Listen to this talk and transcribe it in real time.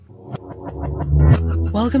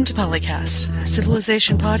Welcome to PolyCast, a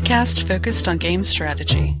civilization podcast focused on game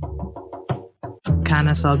strategy.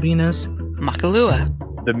 Canis Albinus. Makalua.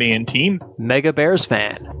 The Meier team. Mega Bears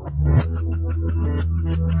fan.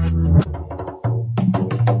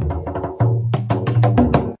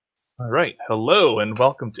 All right, hello and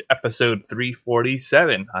welcome to episode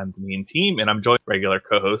 347. I'm the Meier team, and I'm joined by regular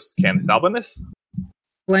co-hosts Canis Albinus.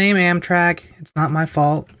 Blame Amtrak. It's not my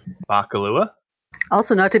fault. Makalua.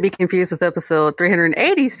 Also, not to be confused with episode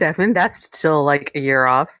 387. That's still like a year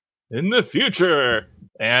off. In the future.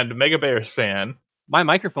 And Mega Bears fan. My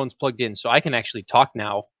microphone's plugged in, so I can actually talk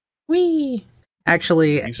now. Whee!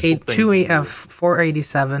 Actually,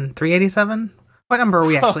 487. 387? What number are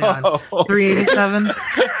we actually on? 387?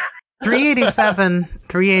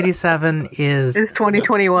 387 is... Is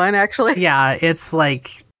 2021, actually? Yeah, it's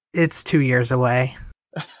 2 years away.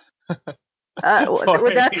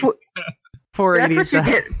 That's 487. That's what you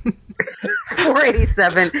get.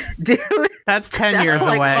 487, dude. That's 10 years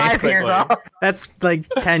away. 5 years off. That's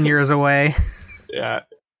 10 years away. Yeah,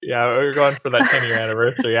 we're going for that 10-year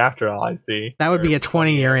anniversary after all, I see. That would be a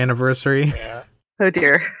 20-year anniversary. Yeah. Oh,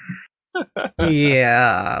 dear.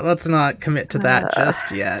 Yeah, let's not commit to that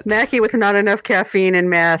just yet. Mackie with not enough caffeine and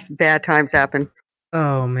math, bad times happen.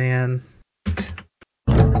 Oh, man.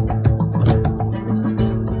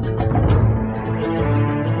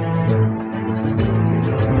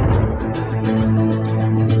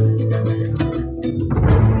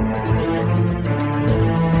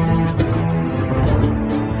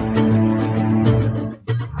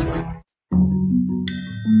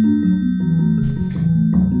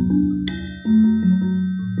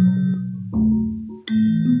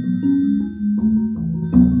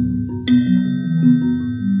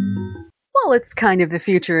 Well, it's kind of the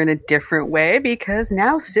future in a different way because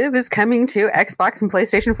now Civ is coming to Xbox and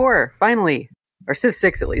PlayStation 4, finally. Or Civ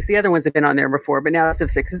 6 at least. The other ones have been on there before, but now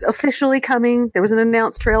Civ 6 is officially coming. There was an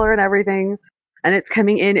announced trailer and everything. And it's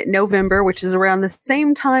coming in November, which is around the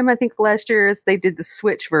same time, I think, last year as they did the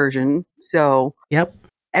Switch version. So, yep.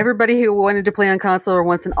 Everybody who wanted to play on console or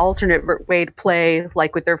wants an alternate way to play,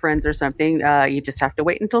 like with their friends or something, you just have to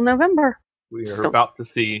wait until November. We are about to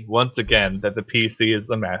see, once again, that the PC is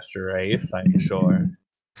the master race, I'm sure.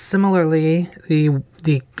 Similarly, the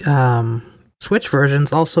Switch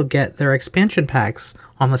versions also get their expansion packs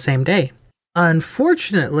on the same day.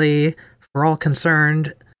 Unfortunately, for all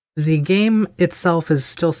concerned, the game itself is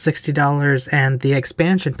still $60, and the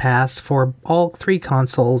expansion pass for all three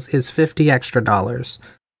consoles is $50 extra.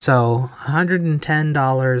 So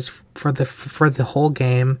 $110 for the whole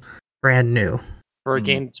game, brand new. For a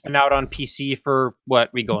game that's been out on PC for,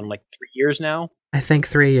 we going 3 years now? I think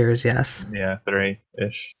 3 years, yes. Yeah,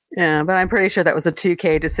 3-ish. Yeah, but I'm pretty sure that was a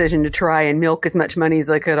 2K decision to try and milk as much money as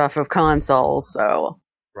they could off of consoles, so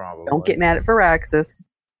Probably. Don't get mad at Firaxis.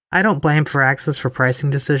 I don't blame Firaxis for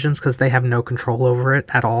pricing decisions because they have no control over it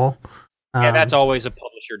at all. Yeah, that's always a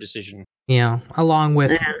publisher decision. Yeah, along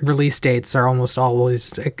with release dates are almost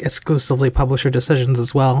always exclusively publisher decisions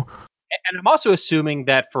as well. And I'm also assuming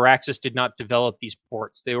that Firaxis did not develop these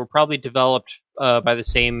ports. They were probably developed by the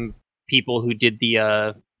same people who did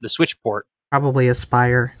the Switch port. Probably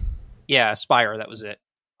Aspire. Yeah, Aspire, that was it.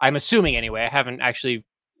 I'm assuming anyway. I haven't actually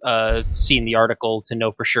seen the article to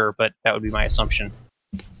know for sure, but that would be my assumption.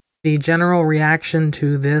 The general reaction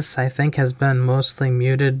to this, I think, has been mostly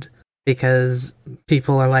muted because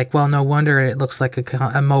people are like, well, no wonder it looks like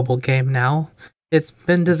a mobile game now. It's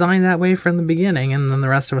been designed that way from the beginning, and then the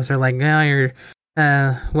rest of us are like, yeah,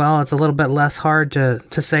 it's a little bit less hard to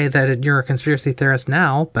say that you're a conspiracy theorist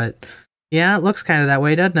now, but yeah, it looks kind of that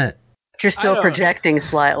way, doesn't it? You're still projecting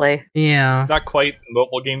slightly. Yeah. Not quite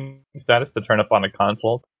mobile game status to turn up on a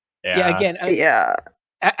console. Yeah, again,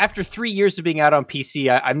 after 3 years of being out on PC,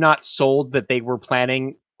 I'm not sold that they were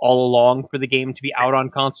planning all along for the game to be out on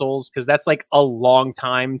consoles, because that's a long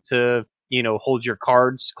time to hold your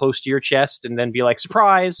cards close to your chest and then be like,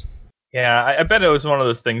 surprise. Yeah, I bet it was one of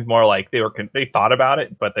those things more like they thought about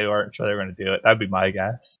it, but they weren't sure they were going to do it. That'd be my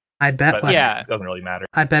guess. I bet. But it doesn't really matter.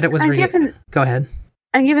 I bet it was. Go ahead.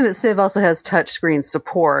 And given that Civ also has touchscreen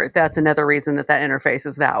support, that's another reason that interface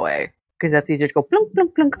is that way, because that's easier to go plunk,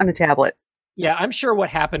 plunk, plunk on a tablet. Yeah, I'm sure what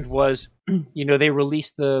happened was, they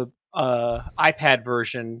released the iPad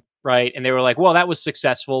version, right? And they were like, well, that was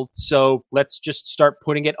successful, so let's just start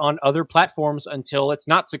putting it on other platforms until it's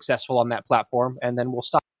not successful on that platform, and then we'll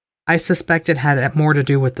stop. I suspect it had more to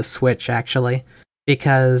do with the Switch, actually,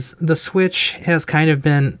 because the Switch has kind of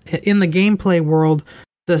been, in the gameplay world,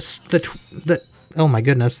 oh my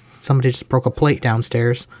goodness, somebody just broke a plate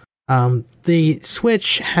downstairs. The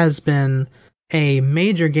Switch has been a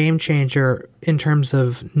major game changer in terms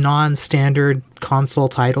of non-standard console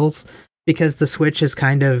titles, because the Switch is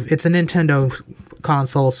it's a Nintendo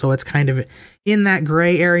console, so it's kind of in that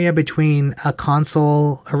gray area between a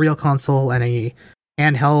real console, and a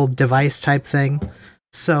handheld device type thing.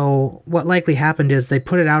 So what likely happened is they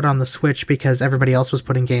put it out on the Switch because everybody else was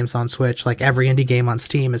putting games on Switch. Like every indie game on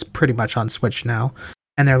Steam is pretty much on Switch now.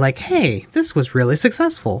 And they're like, hey, this was really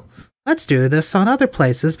successful. Let's do this on other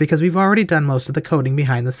places because we've already done most of the coding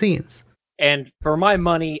behind the scenes. And for my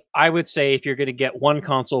money, I would say if you're going to get one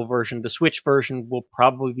console version, the Switch version will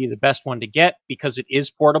probably be the best one to get because it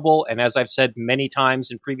is portable. And as I've said many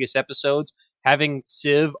times in previous episodes, having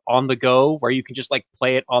Civ on the go where you can just like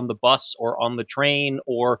play it on the bus or on the train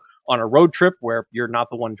or on a road trip where you're not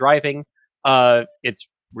the one driving, it's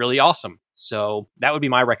really awesome. So that would be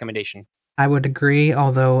my recommendation. I would agree,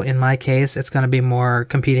 although in my case, it's going to be more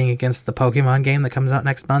competing against the Pokemon game that comes out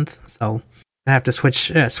next month. So I have to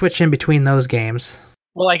switch in between those games.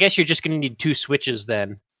 Well, I guess you're just going to need 2 Switches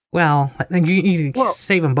then. Well, I think you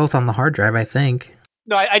save them both on the hard drive, I think.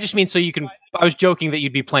 No, I just mean so you can... I was joking that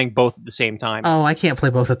you'd be playing both at the same time. Oh, I can't play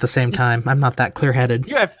both at the same time. I'm not that clear-headed.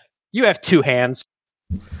 You have 2 hands.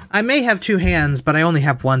 I may have 2 hands, but I only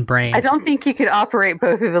have 1 brain. I don't think you could operate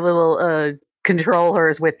both of the little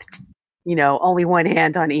controllers with, only 1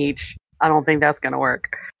 hand on each. I don't think that's going to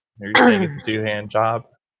work. You're saying it's a 2-hand job?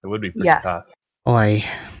 It would be pretty tough. Boy.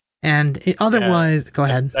 And otherwise, go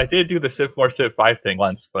ahead. I did do the Civ 4, Civ 5 thing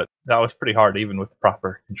once, but that was pretty hard even with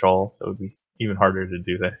proper control, so it would be even harder to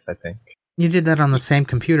do this, I think. You did that on the same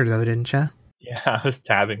computer, though, didn't you? Yeah, I was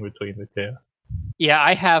tabbing between the two. Yeah,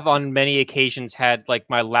 I have on many occasions had like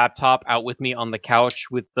my laptop out with me on the couch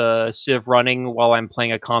with the Civ running while I'm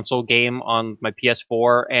playing a console game on my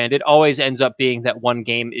PS4, and it always ends up being that one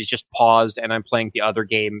game is just paused and I'm playing the other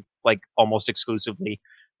game like almost exclusively.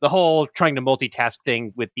 The whole trying to multitask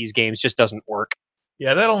thing with these games just doesn't work.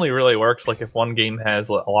 Yeah, that only really works like if one game has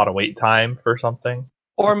a lot of wait time for something.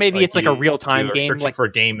 Or maybe it's like a real-time game. Searching like for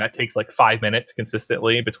a game that takes like 5 minutes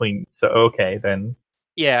consistently between. So, okay, then.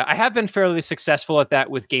 Yeah, I have been fairly successful at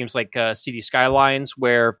that with games like City Skylines,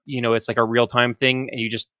 where, it's like a real-time thing, and you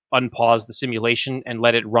just unpause the simulation and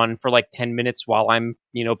let it run for like 10 minutes while I'm,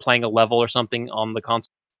 playing a level or something on the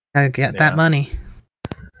console. Gotta get that money.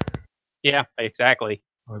 Yeah, exactly.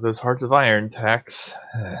 Or those Hearts of Iron tax.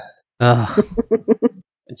 Ugh.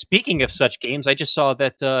 And speaking of such games, I just saw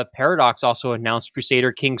that Paradox also announced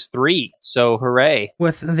Crusader Kings 3, so hooray.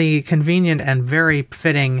 With the convenient and very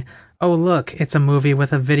fitting, oh look, it's a movie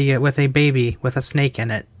with a baby with a snake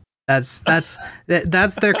in it. That's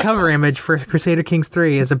their cover image for Crusader Kings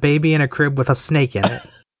 3 is a baby in a crib with a snake in it.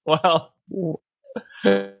 Well,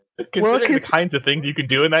 considering the kinds of things you can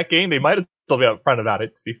do in that game, they might as well be upfront about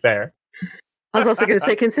it, to be fair. I was also going to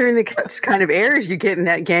say, considering the kind of errors you get in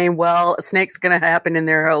that game, well, a snake's going to happen in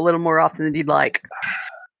there a little more often than you'd like.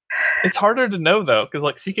 It's harder to know, though, because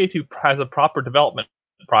like CK2 has a proper development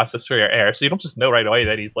process for your error, so you don't just know right away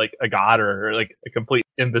that he's like a god or like a complete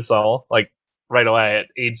imbecile, like right away at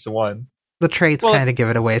age 1. The traits kind of give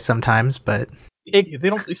it away sometimes, but... They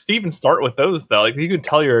don't even start with those, though. Like, you can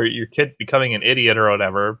tell your kid's becoming an idiot or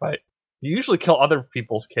whatever, but you usually kill other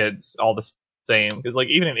people's kids all the same, because like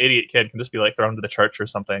even an idiot kid can just be like thrown to the church or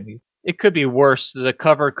something. It could be worse. The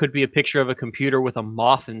cover could be a picture of a computer with a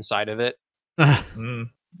moth inside of it. Yes.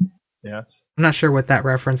 I'm not sure what that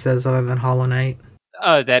reference is other than Hollow Knight.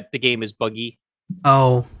 That the game is buggy.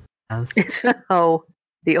 Oh. Yes.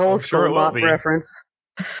 The old school moth reference.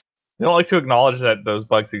 They don't like to acknowledge that those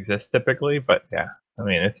bugs exist typically, but yeah. I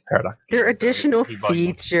mean, it's Paradox. They're additional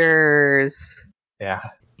features. Yeah.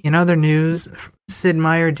 In other news, Sid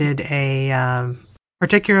Meier did a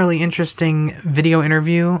particularly interesting video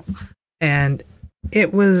interview, and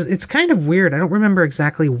it's kind of weird. I don't remember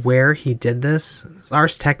exactly where he did this. It's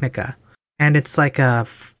Ars Technica, and it's like a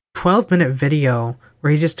 12-minute video where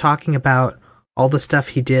he's just talking about all the stuff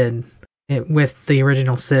he did with the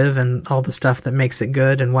original Civ and all the stuff that makes it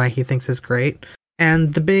good and why he thinks it's great.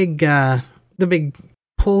 And the big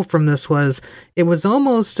pull from this was it was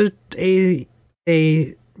almost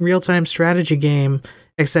a real-time strategy game,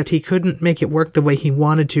 except he couldn't make it work the way he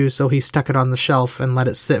wanted to, so he stuck it on the shelf and let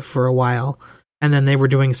it sit for a while. And then they were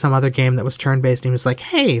doing some other game that was turn-based, and he was like,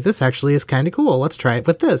 hey, this actually is kind of cool, let's try it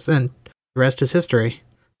with this, and the rest is history.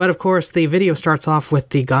 But of course, the video starts off with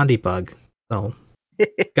the Gandhi bug, so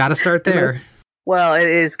gotta start there. It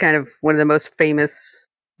is kind of one of the most famous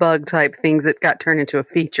bug-type things that got turned into a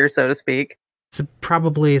feature, so to speak. It's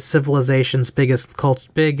probably Civilization's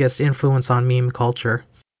biggest influence on meme culture.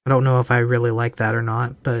 I don't know if I really like that or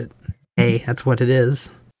not, but hey, that's what it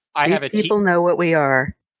is. These people know what we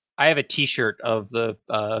are. I have a T-shirt of the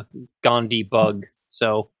Gandhi bug.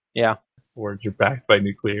 So yeah. Words are backed by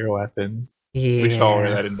nuclear weapons. Yeah. We saw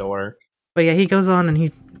where that didn't work. But yeah, he goes on and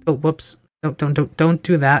he. Oh, whoops! Don't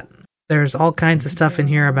do that. There's all kinds of stuff in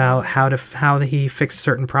here about how he fixed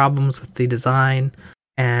certain problems with the design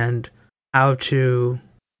and how to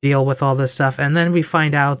deal with all this stuff. And then we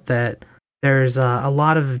find out that there's a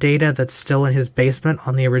lot of data that's still in his basement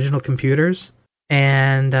on the original computers.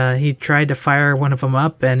 And he tried to fire one of them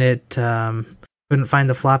up, and it couldn't find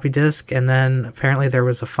the floppy disk. And then apparently there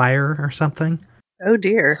was a fire or something. Oh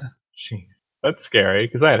dear. Jeez, that's scary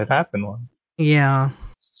because I had it happen once. Yeah.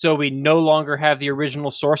 So we no longer have the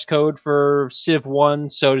original source code for Civ 1.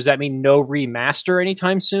 So does that mean no remaster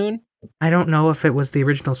anytime soon? I don't know if it was the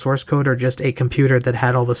original source code or just a computer that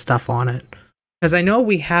had all the stuff on it. Because I know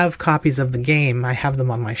we have copies of the game. I have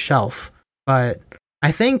them on my shelf. But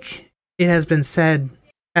I think it has been said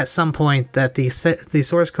at some point that the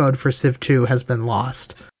source code for Civ 2 has been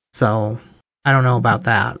lost. So I don't know about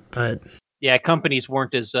that. But yeah, companies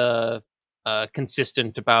weren't as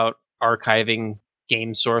consistent about archiving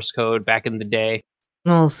game source code back in the day.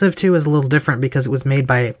 Well, Civ 2 is a little different because it was made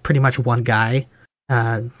by pretty much one guy,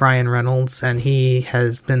 Brian Reynolds, and he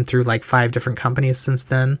has been through like 5 different companies since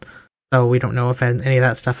then. So we don't know if any of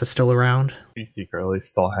that stuff is still around. He secretly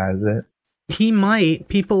still has it. He might.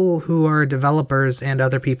 People who are developers and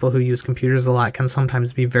other people who use computers a lot can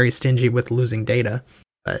sometimes be very stingy with losing data.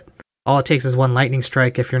 But all it takes is one lightning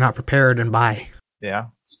strike if you're not prepared and buy. Yeah,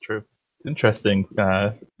 it's true. It's interesting.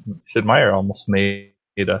 Sid Meier almost made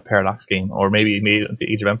a Paradox game, or maybe made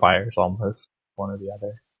the Age of Empires almost, one or the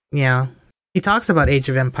other. Yeah. He talks about Age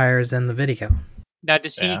of Empires in the video. Now,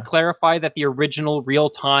 does he clarify that the original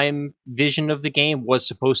real-time vision of the game was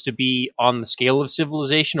supposed to be on the scale of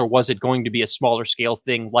Civilization, or was it going to be a smaller scale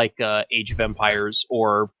thing like Age of Empires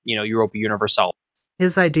or, Europa Universal?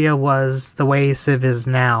 His idea was the way Civ is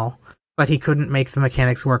now, but he couldn't make the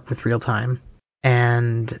mechanics work with real-time.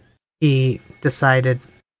 And he decided...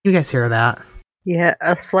 You guys hear that? Yeah,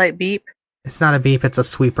 a slight beep. It's not a beep, it's a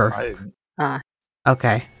sweeper.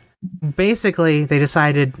 Okay. Basically, they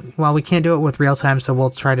decided, well, we can't do it with real-time, so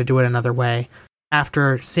we'll try to do it another way.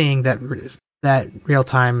 After seeing that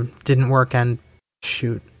real-time didn't work, and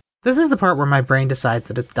shoot. This is the part where my brain decides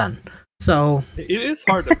that it's done. So... It is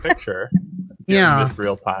hard to picture. Yeah. This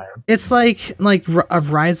real-time. It's like a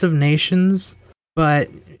Rise of Nations, but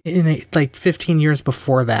in 15 years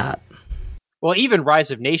before that. Well, even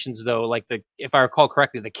Rise of Nations, though, if I recall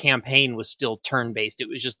correctly, the campaign was still turn-based. It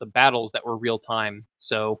was just the battles that were real-time.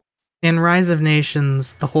 So, in Rise of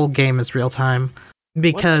Nations, the whole game is real-time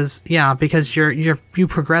because you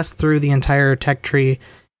progress through the entire tech tree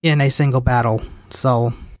in a single battle.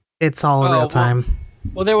 So it's all real-time.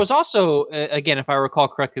 Well, there was also, again, if I recall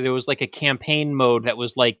correctly, there was a campaign mode that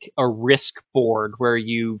was like a risk board where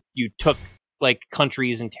you took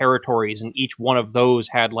countries and territories, and each one of those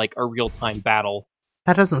had a real-time battle.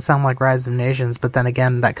 That doesn't sound like Rise of Nations, but then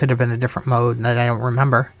again, that could have been a different mode that I don't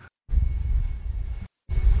remember.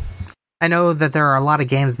 I know that there are a lot of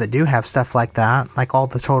games that do have stuff like that, like all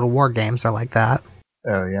the Total War games are like that.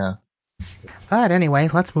 Oh, yeah. But anyway,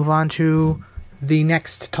 let's move on to the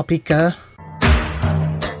next topic.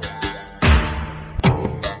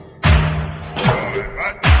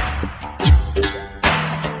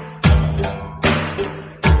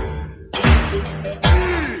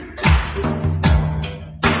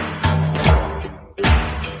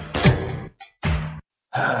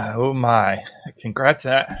 Oh my. Congrats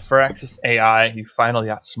for Access AI. You finally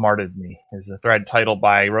outsmarted me is a thread titled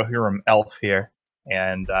by Rohirrim Elf here.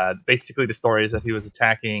 And basically the story is that he was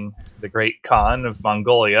attacking the Great Khan of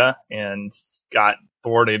Mongolia and got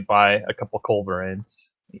thwarted by a couple Culverins.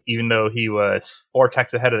 Even though he was 4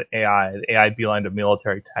 techs ahead of the AI beelined a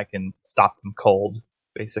military tech and stopped him cold,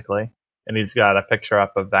 basically. And he's got a picture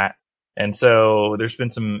up of that. And so there's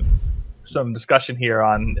been some discussion here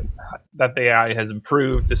on that the AI has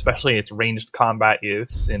improved, especially its ranged combat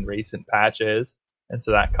use in recent patches, and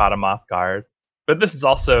so that caught him off guard. But this is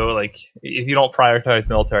also if you don't prioritize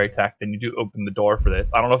military tech, then you do open the door for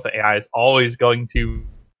this. I don't know if the AI is always going to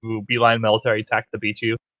beeline military tech to beat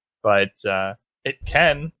you, but it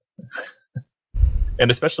can.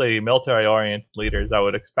 And especially military-oriented leaders, I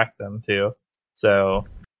would expect them to. So,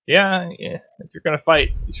 yeah, if you're going to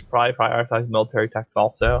fight, you should probably prioritize military techs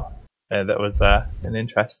also. That was an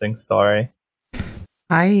interesting story.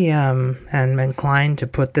 I am inclined to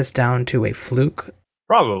put this down to a fluke.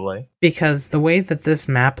 Probably. Because the way that this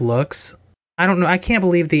map looks, I don't know, I can't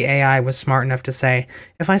believe the AI was smart enough to say,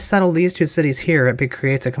 if I settle these 2 cities here, it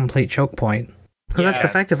creates a complete choke point. Because that's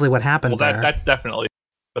effectively what happened there. That's definitely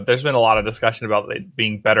But there's been a lot of discussion about it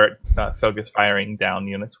being better at focus firing down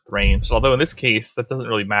units with range. Although in this case, that doesn't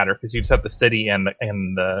really matter because you just have the city and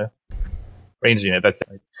the range unit. That's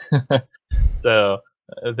it. So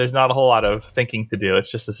there's not a whole lot of thinking to do. It's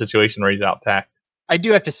just a situation where he's out-tacked. I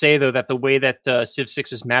do have to say, though, that the way that Civ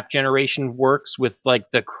 6's map generation works with like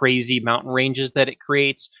the crazy mountain ranges that it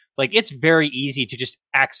creates, like it's very easy to just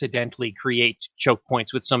accidentally create choke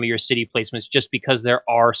points with some of your city placements just because there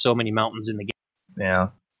are so many mountains in the game. Yeah.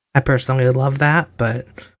 I personally love that, but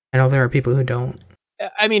I know there are people who don't.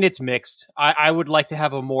 I mean, it's mixed. I would like to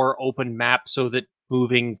have a more open map so that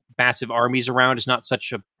moving massive armies around is not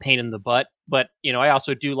such a pain in the butt. But, I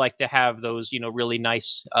also do like to have those, really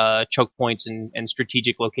nice choke points and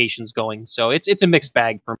strategic locations going. So it's a mixed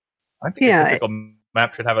bag for me. I think a typical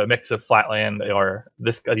map should have a mix of flatland or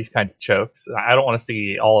these kinds of chokes. I don't want to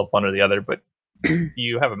see all of one or the other, but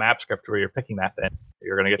you have a map script where you're picking that, then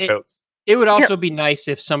you're going to get chokes. It would also be nice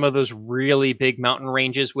if some of those really big mountain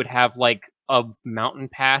ranges would have like a mountain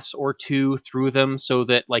pass or two through them so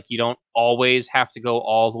that like you don't always have to go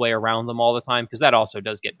all the way around them all the time, because that also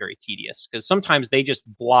does get very tedious because sometimes they just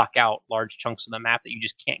block out large chunks of the map that you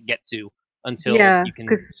just can't get to until you can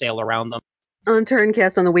sail around them. On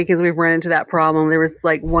Turncast on the weekends, we've run into that problem. There was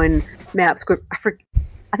like one map script,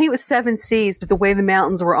 I think it was 7 Seas, but the way the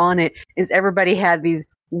mountains were on it is everybody had these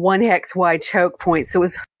 1 hex wide choke points, so it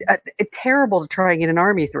was terrible to try and get an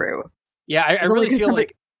army through. Yeah, I really feel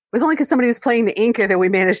like it was only because somebody was playing the Inca that we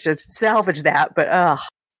managed to salvage that. But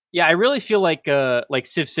yeah, I really feel like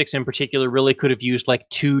Civ 6 in particular really could have used like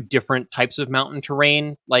 2 different types of mountain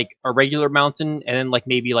terrain, like a regular mountain and then like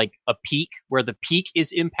maybe like a peak where the peak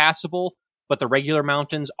is impassable, but the regular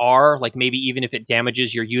mountains are like maybe even if it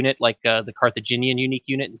damages your unit, like the Carthaginian unique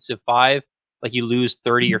unit in Civ 5. Like you lose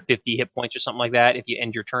 30 or 50 hit points or something like that if you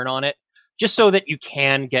end your turn on it, just so that you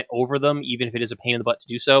can get over them, even if it is a pain in the butt to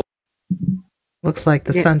do so. Looks like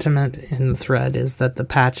the sentiment in the thread is that the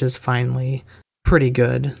patch is finally pretty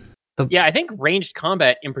good. Yeah, I think ranged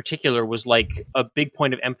combat in particular was like a big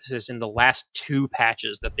point of emphasis in the last 2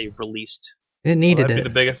 patches that they've released. It needed that'd be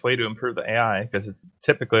the biggest way to improve the AI, because it's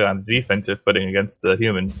typically on defensive footing against the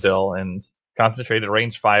humans still, and concentrated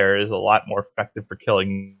range fire is a lot more effective for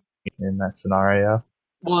killing in that scenario.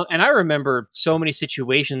 Well, and I remember so many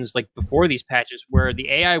situations like before these patches where the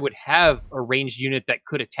AI would have a ranged unit that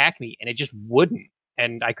could attack me and it just wouldn't,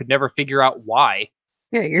 and I could never figure out why.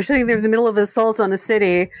 Yeah, you're sitting there in the middle of an assault on a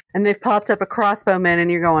city and they've popped up a crossbowman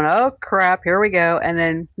and you're going, oh crap, here we go, and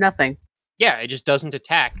then nothing. Yeah, it just doesn't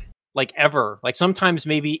attack. Like ever. Like sometimes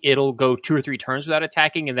maybe it'll go 2 or 3 turns without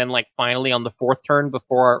attacking, and then like finally on the 4th turn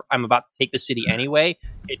before I'm about to take the city anyway,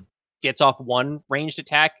 it gets off 1 ranged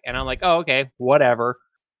attack, and I'm like, oh, okay, whatever.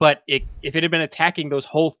 But if it had been attacking those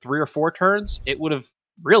whole 3 or 4 turns, it would have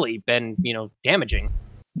really been, damaging.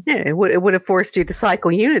 Yeah, it would have forced you to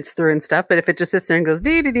cycle units through and stuff, but if it just sits there and goes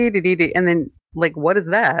dee dee dee dee dee, and then like, what is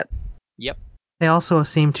that? Yep. They also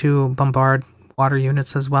seem to bombard water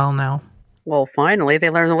units as well now. Well, finally, they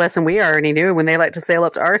learned the lesson we already knew when they like to sail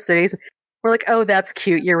up to our cities. We're like, oh, that's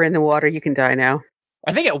cute. You're in the water. You can die now.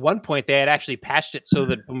 I think at one point they had actually patched it so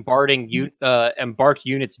that bombarding embarked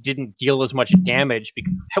units didn't deal as much damage,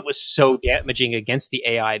 because that was so damaging against the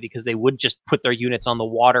AI, because they would just put their units on the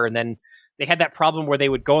water, and then they had that problem where they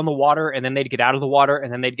would go in the water and then they'd get out of the water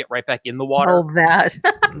and then they'd get right back in the water. Oh,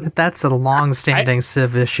 that. That's a long-standing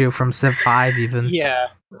Civ issue from Civ 5 even. Yeah.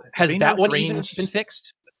 Has that one even been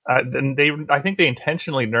fixed? Then I think they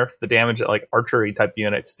intentionally nerfed the damage at like archery type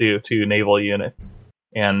units to naval units,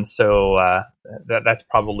 and so that's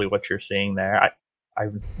probably what you're seeing there.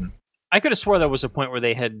 I could have swore there was a point where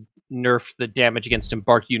they had nerfed the damage against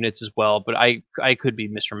embarked units as well, but I could be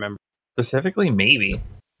misremembering. Specifically, maybe.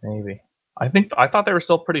 I thought they were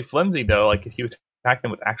still pretty flimsy though. Like if you attack them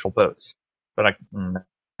with actual boats, but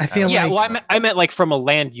I feel like well, I meant like from a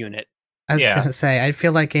land unit. I was going to say, I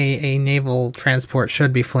feel like a naval transport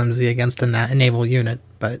should be flimsy against a naval unit,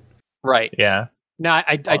 but... Right. Yeah. No,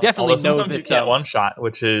 I definitely know that... you can't one-shot,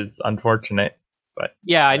 which is unfortunate, but...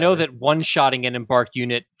 Yeah, I know that one-shotting an embarked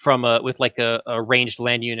unit with like a ranged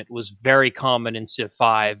land unit was very common in Civ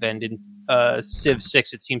 5, and in Civ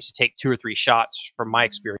 6 it seems to take 2 or 3 shots from my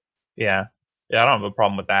experience. Yeah. Yeah, I don't have a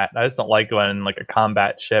problem with that. I just don't like when like a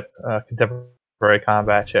combat ship, contemporary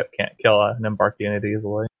combat ship, can't kill an embarked unit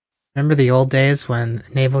easily. Remember the old days when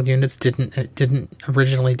naval units didn't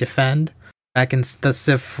originally defend back in the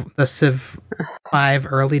Civ 5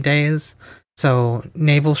 early days? So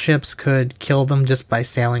naval ships could kill them just by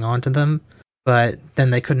sailing onto them, but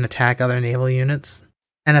then they couldn't attack other naval units.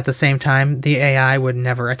 And at the same time, the AI would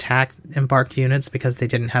never attack embarked units because they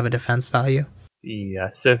didn't have a defense value.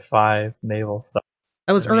 Yeah, Civ 5 naval stuff.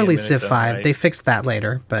 That was A meme early in its Civ own 5. right. They fixed that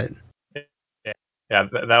later, but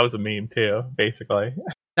That was a meme too, basically.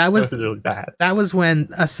 that It was was really bad. that was when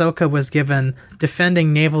Ahsoka was given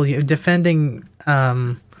defending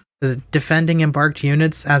embarked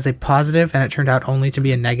units as a positive, and it turned out only to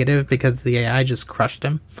be a negative because the AI just crushed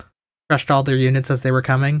all their units as they were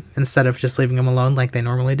coming instead of just leaving them alone like they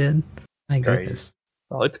normally did. My Great. goodness.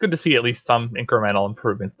 Well, it's good to see at least some incremental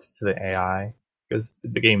improvements to the AI because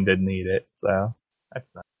the game did need it. So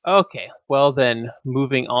that's nice. Okay, well then,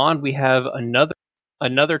 moving on, we have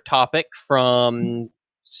another topic from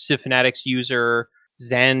Civ Fanatics user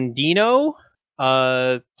Zandino,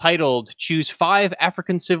 titled "Choose 5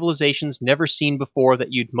 African civilizations never seen before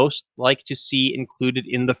that you'd most like to see included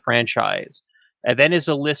in the franchise." And then is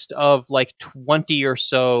a list of like 20 or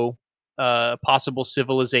so possible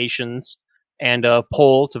civilizations, and a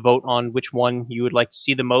poll to vote on which one you would like to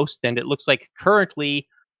see the most. And it looks like currently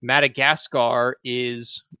Madagascar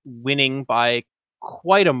is winning by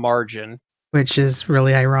quite a margin. Which is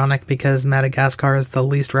really ironic because Madagascar is the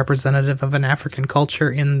least representative of an African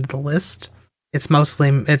culture in the list. It's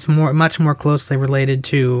much more closely related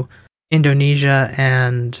to Indonesia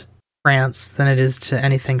and France than it is to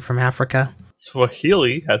anything from Africa.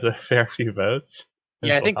 Swahili has a fair few votes.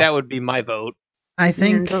 Yeah, I think that would be my vote. I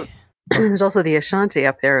think There's also the Ashanti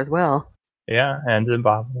up there as well. Yeah, and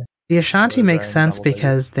Zimbabwe. the Ashanti Those makes are in sense double digits.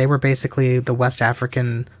 because they were basically the West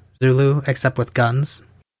African Zulu, except with guns.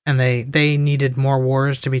 And they needed more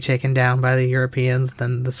wars to be taken down by the Europeans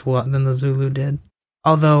than the Zulu did.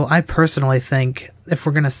 Although I personally think if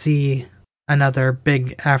we're going to see another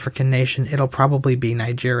big African nation, it'll probably be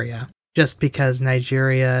Nigeria. Just because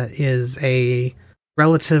Nigeria is a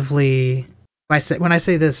relatively, when I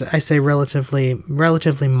say this, I say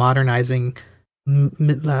relatively modernizing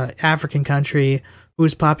African country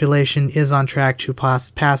whose population is on track to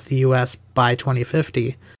pass the US by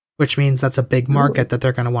 2050. Which means that's a big market that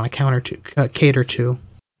they're going to want to cater to.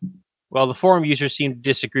 Well, the forum users seem to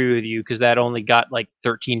disagree with you because that only got like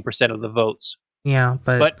 13% of the votes. Yeah,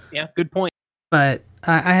 But yeah, good point. But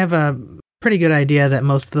I have a pretty good idea that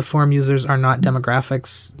most of the forum users are not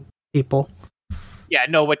demographics people. Yeah,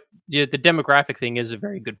 no, what the demographic thing is a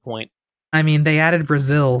very good point. I mean, they added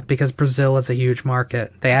Brazil because Brazil is a huge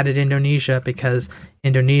market. They added Indonesia because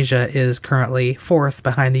Indonesia is currently 4th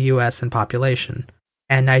behind the US in population.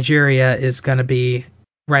 And Nigeria is going to be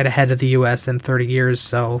right ahead of the US in 30 years,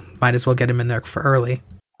 so might as well get him in there for early.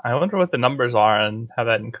 I wonder what the numbers are and how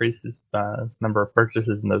that increases number of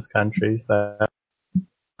purchases in those countries.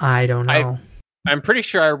 I don't know. I'm pretty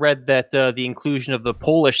sure I read that the inclusion of the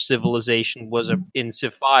Polish civilization in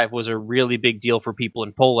Civ 5 was a really big deal for people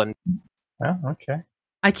in Poland. Oh, okay.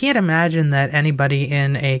 I can't imagine that anybody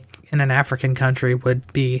in an African country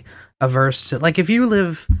would be averse to, like, if you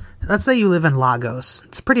live, let's say you live in Lagos.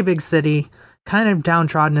 It's a pretty big city, kind of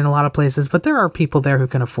downtrodden in a lot of places, but there are people there who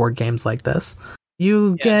can afford games like this.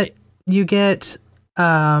 You get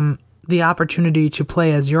the opportunity to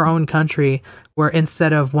play as your own country, where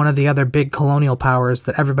instead of one of the other big colonial powers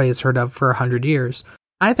that everybody has heard of for 100 years.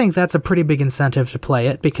 I think that's a pretty big incentive to play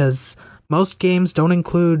it because most games don't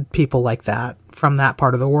include people like that from that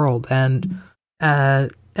part of the world, and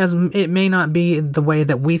as it may not be the way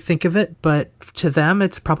that we think of it, but to them,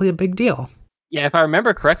 it's probably a big deal. Yeah, if I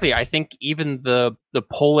remember correctly, I think even the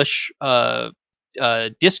Polish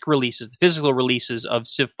disc releases, the physical releases of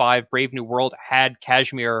Civ 5 Brave New World had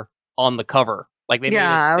Kashmir on the cover. Like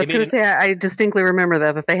I was going to say, I distinctly remember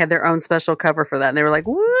that they had their own special cover for that, and they were like,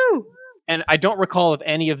 woo! And I don't recall if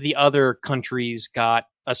any of the other countries got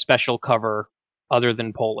a special cover other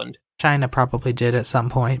than Poland. China probably did at some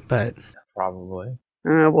point, but... Probably.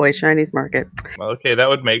 Oh boy, Chinese market. Well, okay, that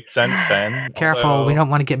would make sense then. Careful, Although, we don't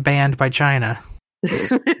want to get banned by China.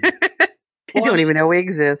 They don't even know we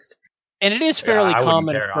exist. And it is fairly I wouldn't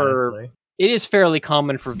common care, for honestly. it is fairly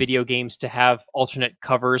common for video games to have alternate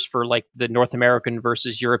covers for like the North American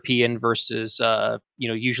versus European versus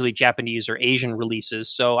usually Japanese or Asian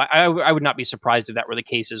releases. So I would not be surprised if that were the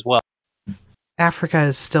case as well. Africa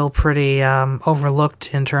is still pretty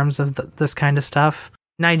overlooked in terms of this kind of stuff.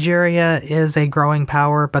 Nigeria is a growing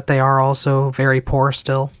power, but they are also very poor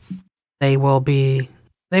still. They will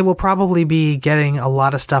probably be getting a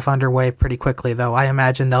lot of stuff underway pretty quickly, though. I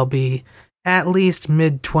imagine they'll be at least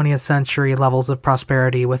mid-20th century levels of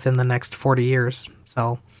prosperity within the next 40 years.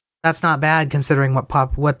 So that's not bad considering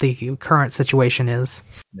what the current situation is.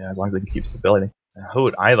 Yeah, as long as they can keep stability. Who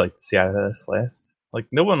would I like to see out of this list? Like,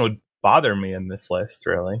 no one would bother me in this list,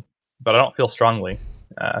 really. But I don't feel strongly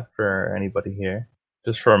for anybody here.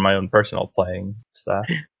 Just for my own personal playing stuff.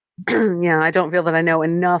 Yeah, I don't feel that I know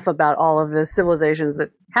enough about all of the civilizations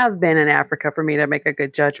that have been in Africa for me to make a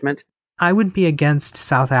good judgment. I would be against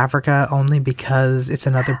South Africa only because it's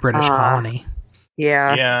another British colony.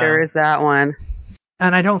 Yeah, there is that one.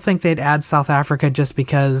 And I don't think they'd add South Africa just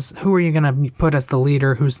because who are you going to put as the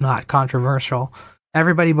leader who's not controversial?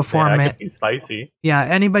 Everybody before spicy. Yeah,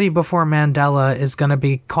 anybody before Mandela is going to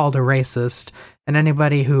be called a racist, and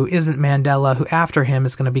anybody who isn't Mandela who after him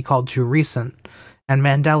is going to be called too recent. And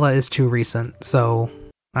Mandela is too recent, so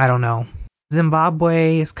I don't know.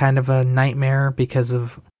 Zimbabwe is kind of a nightmare because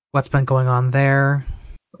of what's been going on there.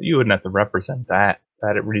 You wouldn't have to represent that.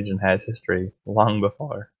 That region has history long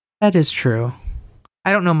before. That is true.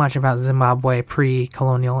 I don't know much about Zimbabwe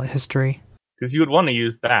pre-colonial history. Because you would want to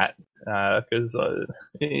use that. Because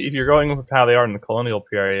if you're going with how they are in the colonial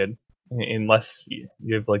period, unless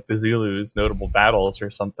you have like the Zulus, notable battles or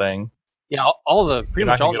something. Yeah, all the pretty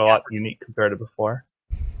much all a lot unique compared to before.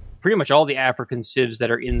 Pretty much all the African civs that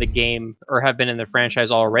are in the game or have been in the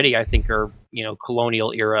franchise already, I think, are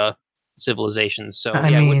colonial era civilizations. So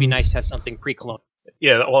it would be nice to have something pre-colonial.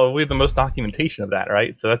 Yeah, well, we have the most documentation of that,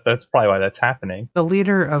 right? So that's probably why that's happening. The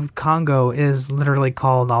leader of Congo is literally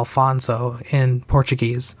called Alfonso in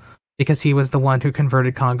Portuguese because he was the one who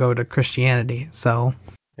converted Congo to Christianity. So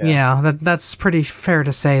that's pretty fair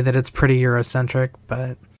to say that it's pretty Eurocentric,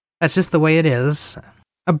 but that's just the way it is.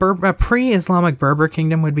 A pre-Islamic Berber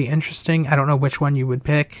kingdom would be interesting. I don't know which one you would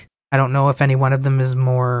pick. I don't know if any one of them is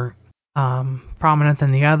more prominent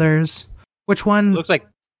than the others. Which one? It looks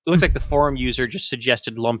like the forum user just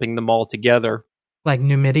suggested lumping them all together. Like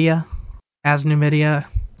Numidia? As Numidia?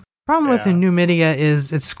 Problem with Numidia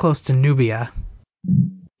is it's close to Nubia.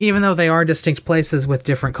 Even though they are distinct places with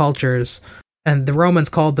different cultures, and the Romans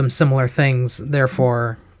called them similar things,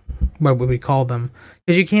 therefore, what would we call them?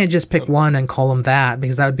 Because you can't just pick one and call them that,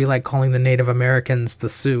 because that would be like calling the Native Americans the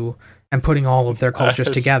Sioux and putting all of their cultures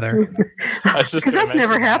together. Because that's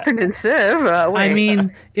never happened in Civ. I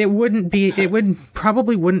mean,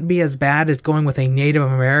 probably wouldn't be as bad as going with a Native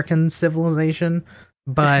American civilization,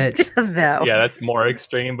 but that's more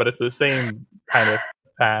extreme, but it's the same kind of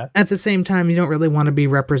path. At the same time, you don't really want to be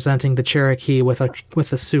representing the Cherokee with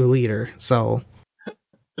a Sioux leader, so.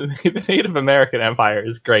 The Native American Empire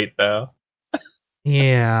is great, though.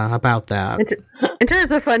 Yeah, about that. In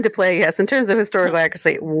terms of fun to play, yes. In terms of historical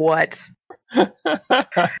accuracy, what?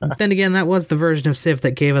 Then again, that was the version of Civ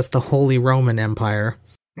that gave us the Holy Roman Empire.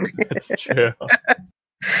 That's true.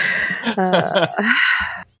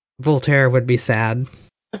 Voltaire would be sad.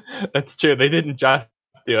 That's true. They didn't just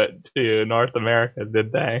do it to North America,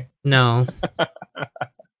 did they? No.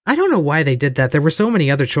 I don't know why they did that. There were so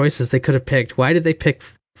many other choices they could have picked. Why did they pick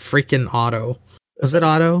freaking Otto? Was it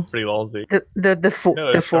Otto? Pretty ballsy.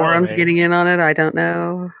 The forums getting in on it. I don't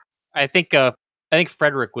know. I think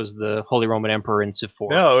Frederick was the Holy Roman Emperor in Civ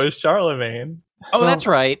 4. No, it was Charlemagne. Oh, that's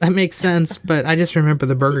right. That makes sense, but I just remember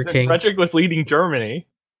the Burger King. Frederick was leading Germany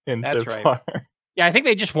in Civ 4. Yeah, I think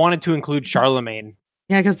they just wanted to include Charlemagne.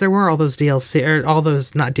 Yeah, because there were all those DLC, or all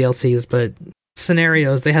those, not DLCs, but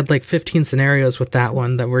scenarios. They had like 15 scenarios with that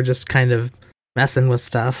one that were just kind of messing with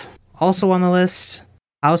stuff. Also on the list,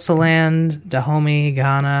 Hausaland, Dahomey,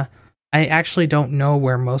 Ghana. I actually don't know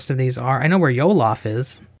where most of these are. I know where Yolof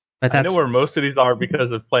is, but I know where most of these are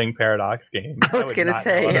because of playing Paradox games. I was going to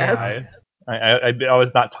say, yes. I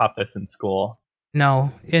was not taught this in school.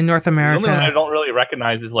 No, in North America. The only one I don't really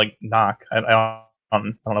recognize is like Nok. I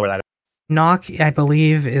don't know where that is. Nok, I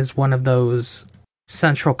believe, is one of those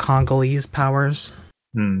Central Congolese powers.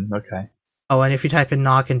 Okay. Oh, and if you type in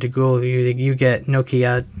Nok into Google, you get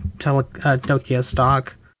Nokia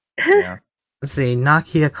stock. Yeah. Let's see,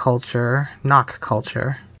 Nokia culture. Nokia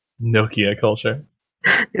culture.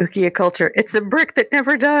 Nokia culture. It's a brick that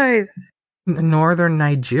never dies. Northern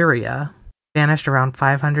Nigeria vanished around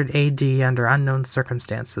 500 AD under unknown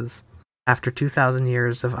circumstances after 2,000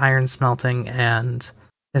 years of iron smelting and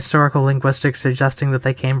historical linguistics suggesting that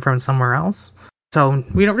they came from somewhere else. So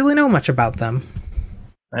we don't really know much about them.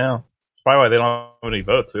 Yeah. That's probably why they don't have any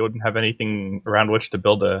votes. We wouldn't have anything around which to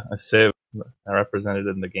build a civ represented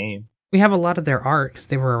in the game. We have a lot of their art because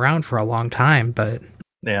they were around for a long time, but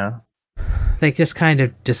yeah, they just kind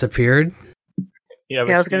of disappeared. Yeah,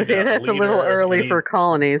 I was going to say that's a little early for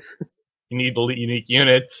colonies. You need unique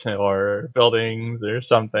units or buildings or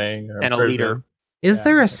something. Or and a leader. Is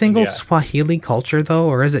there a single Swahili culture, though,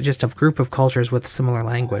 or is it just a group of cultures with similar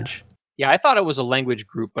language? Yeah, I thought it was a language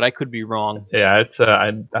group, but I could be wrong. Yeah, it's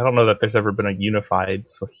I don't know that there's ever been a unified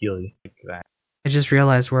Swahili like that. I just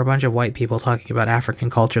realized we're a bunch of white people talking about African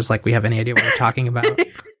cultures like we have any idea what we're talking about.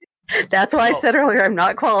 That's why I said earlier I'm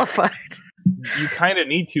not qualified. You kind of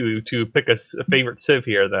need to pick a favorite civ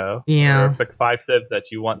here, though. Yeah. Or pick 5 civs that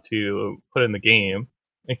you want to put in the game.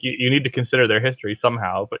 Like you need to consider their history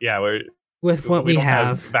somehow. But yeah, with what we don't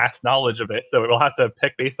have vast knowledge of it, so we'll have to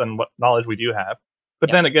pick based on what knowledge we do have.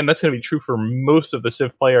 But then again, that's going to be true for most of the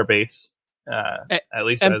civ player base, at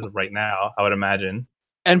least as of right now, I would imagine.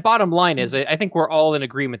 And bottom line is, I think we're all in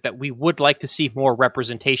agreement that we would like to see more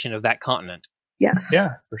representation of that continent. Yes.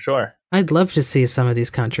 Yeah, for sure. I'd love to see some of these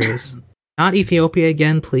countries. Not Ethiopia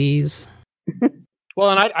again, please. Well,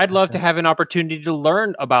 and I'd love to have an opportunity to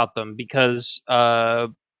learn about them because,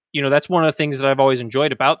 that's one of the things that I've always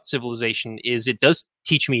enjoyed about Civilization is it does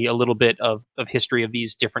teach me a little bit of history of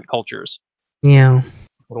these different cultures. Yeah.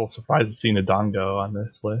 A little surprised to see Ndongo on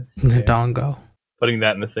this list. Ndongo. Putting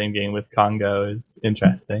that in the same game with Congo is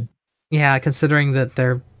interesting. Yeah, considering that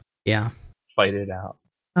they're... Yeah. Fight it out.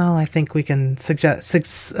 Well, I think we can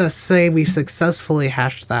say we successfully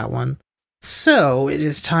hashed that one. So, it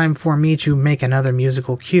is time for me to make another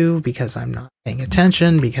musical cue because I'm not paying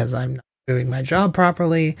attention, because I'm not doing my job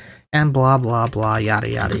properly, and blah, blah, blah, yada,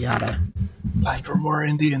 yada, yada. Time for more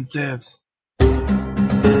Indian civs.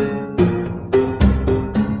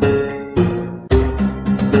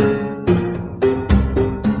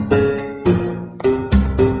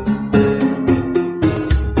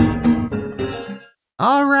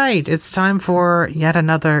 Alright, it's time for yet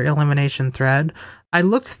another elimination thread. I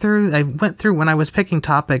went through when I was picking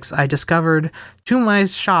topics, I discovered, to my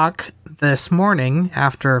shock, this morning,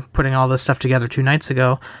 after putting all this stuff together 2 nights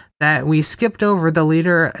ago, that we skipped over the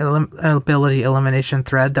leader ability elimination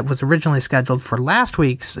thread that was originally scheduled for the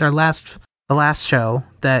last show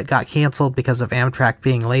that got canceled because of Amtrak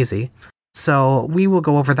being lazy. So we will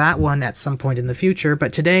go over that one at some point in the future,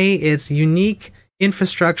 but today it's unique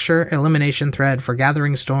infrastructure elimination thread for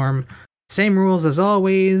Gathering Storm. Same rules as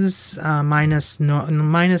always, minus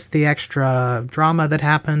the extra drama that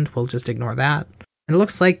happened. We'll just ignore that. And it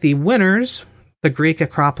looks like the winners, the Greek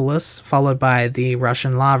Acropolis, followed by the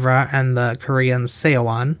Russian Lavra and the Korean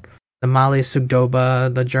Seowan, the Mali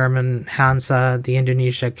Sugdoba, the German Hansa, the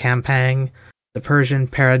Indonesia Kampang, the Persian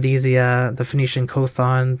Paradisia, the Phoenician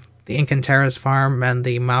Kothon, the Incan Terrace Farm, and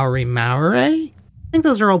the Maori Maore. I think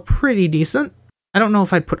those are all pretty decent. I don't know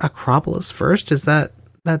if I'd put Acropolis first. That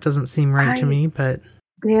doesn't seem right to me, but...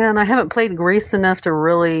 Yeah, and I haven't played Greece enough to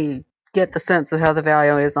really get the sense of how the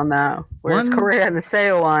value is on that. Whereas Korea and the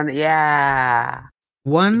Seowan, yeah.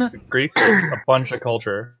 Greek, a bunch of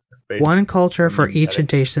culture. Basically. One culture for each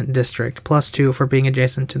adjacent district, +2 for being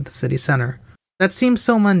adjacent to the city center. That seems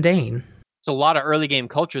so mundane. It's a lot of early game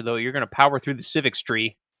culture, though. You're going to power through the civics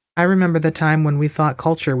tree. I remember the time when we thought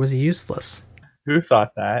culture was useless. Who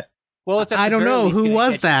thought that? Well, I don't know. Who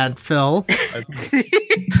was that, Phil?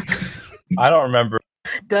 I don't remember.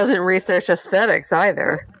 Doesn't research aesthetics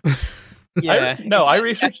either. Yeah. I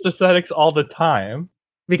researched aesthetics all the time.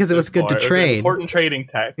 Because it was good to trade. It was an important trading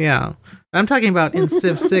tech. Yeah. I'm talking about in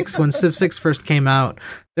Civ 6, when Civ 6 first came out,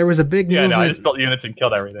 there was a big movement. Yeah, no, I just built units and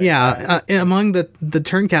killed everything. Yeah, among the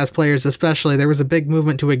Turncast players especially, there was a big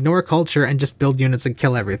movement to ignore culture and just build units and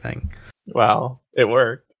kill everything. Well, it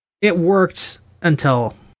worked. It worked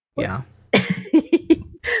until... Yeah.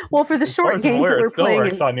 Well, for the short games that we're still playing,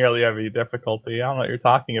 works on nearly every difficulty. I don't know what you're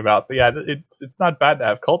talking about, but yeah, it's not bad to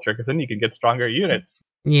have culture because then you can get stronger units.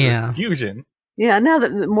 Yeah, fusion. Yeah, now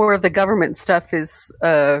that more of the government stuff is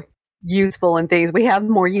useful and things, we have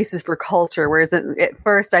more uses for culture. Whereas at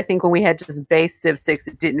first, I think when we had just base Civ 6,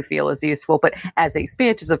 it didn't feel as useful. But as the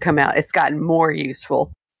expansions have come out, it's gotten more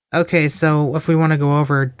useful. Okay, so if we want to go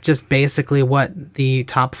over just basically what the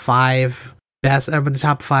top 5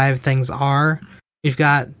 things are, you've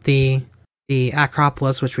got the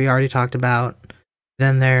Acropolis, which we already talked about.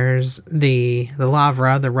 Then there's the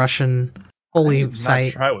Lavra, the Russian holy site.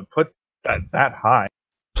 Not sure I would put that high.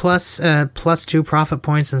 +2 profit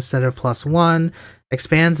points instead of +1.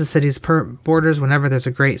 Expands the city's borders whenever there's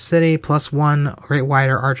a great city. +1 great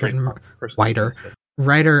writer,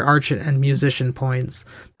 archer, and musician points.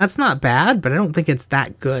 That's not bad, but I don't think it's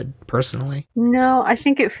that good, personally. No, I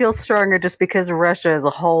think it feels stronger just because Russia as a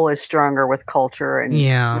whole is stronger with culture and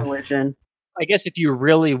religion. I guess if you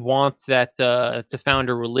really want that to found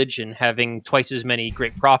a religion, having twice as many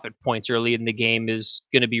great profit points early in the game is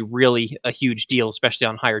going to be really a huge deal, especially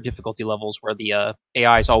on higher difficulty levels where the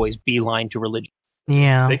AIs always beeline to religion.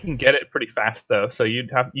 Yeah, they can get it pretty fast though, so you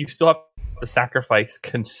still have to sacrifice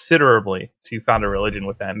considerably to found a religion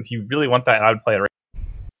with them. If you really want that, I would play it.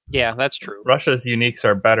 Yeah, that's true. Russia's uniques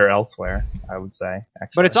are better elsewhere, I would say.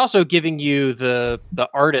 Actually. But it's also giving you the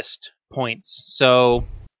artist points. So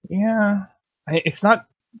yeah, it's not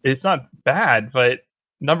bad, but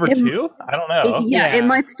Number 2? I don't know. It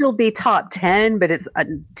might still be top 10, but it's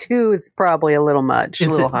 2 is probably a little much, a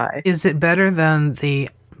little high. Is it better than the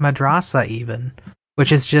madrasa even,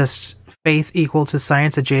 which is just faith equal to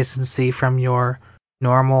science adjacency from your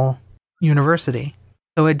normal university?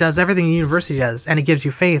 So it does everything the university does, and it gives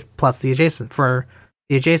you faith plus the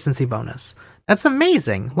adjacency bonus. That's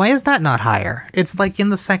amazing. Why is that not higher? It's like in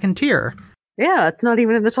the second tier. Yeah, it's not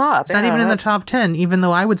even in the top. It's not even in the top 10, even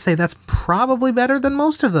though I would say that's probably better than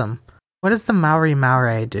most of them. What does the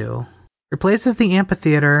Maori do? Replaces the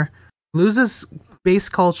amphitheater, loses base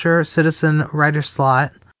culture, citizen, writer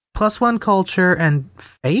slot, +1 culture, and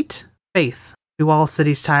faith? Faith. To all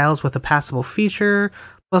cities tiles with a passable feature,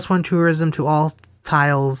 +1 tourism to all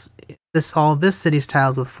tiles, all this city's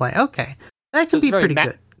tiles with flight. Okay, that can be pretty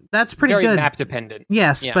good. That's pretty very good. Map dependent.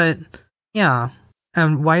 Yes, but yeah.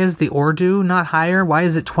 And why is the Urdu not higher? Why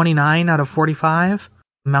is it 29 out of 45?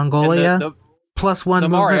 Mongolia, +1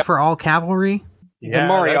 movement for all cavalry. Yeah, the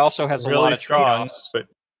Mari also has really a lot of strong, trade-offs. but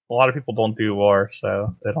a lot of people don't do war,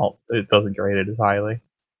 so it doesn't grade it as highly.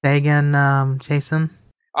 Say again, Jason.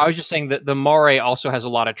 I was just saying that the Mare also has a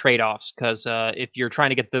lot of trade-offs, because if you're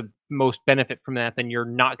trying to get the most benefit from that, then you're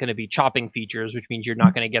not going to be chopping features, which means you're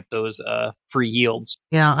not going to get those free yields.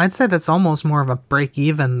 Yeah, I'd say that's almost more of a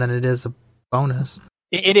break-even than it is a bonus.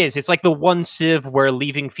 It is. It's like the one civ where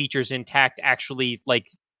leaving features intact actually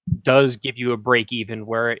does give you a break-even,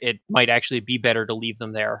 where it might actually be better to leave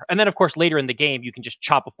them there. And then, of course, later in the game, you can just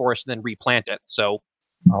chop a forest and then replant it. So,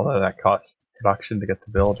 although that costs production to get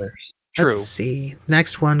the builders. True. Let's see.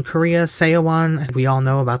 Next one, Korea, Seowan. We all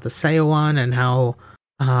know about the Seowan and how,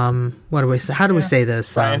 what do we say? How do we say this?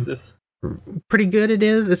 Sciences. Pretty good it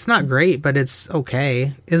is. It's not great, but it's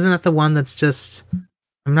okay. Isn't that the one that's just...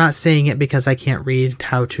 I'm not saying it because I can't read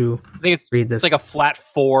how to read this. It's like a flat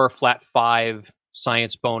 4, flat 5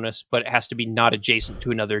 science bonus, but it has to be not adjacent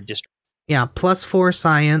to another district. Yeah, +4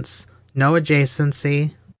 science, no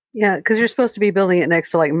adjacency. Yeah, because you're supposed to be building it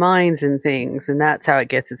next to like mines and things, and that's how it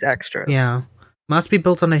gets its extras. Yeah. Must be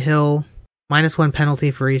built on a hill, -1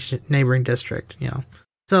 penalty for each neighboring district. Yeah.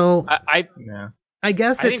 So I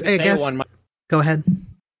guess go ahead.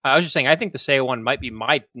 I was just saying, I think the Seo one might be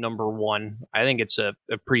my number 1. I think it's a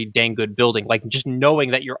pretty dang good building. Like, just knowing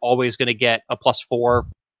that you're always going to get a +4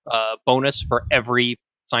 bonus for every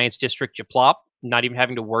science district you plop, not even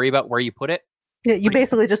having to worry about where you put it. Yeah, you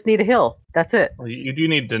basically just need a hill. That's it. Well, you do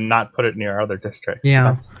need to not put it near other districts. Yeah.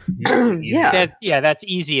 That's easy. That's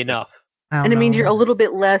easy enough. And it means you're a little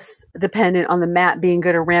bit less dependent on the map being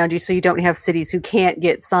good around you, so you don't have cities who can't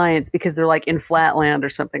get science because they're like in flatland or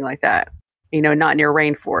something like that. Not near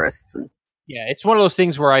rainforests. Yeah, it's one of those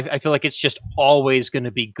things where I feel like it's just always going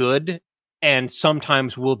to be good, and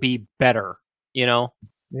sometimes will be better, Yeah,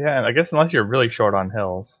 and I guess unless you're really short on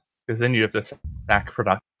hills, because then you have to stack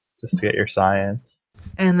production just to get your science.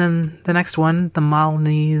 And then the next one, the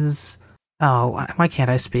Malinese... Oh, why can't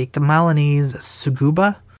I speak? The Malinese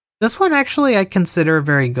Suguba. This one actually I consider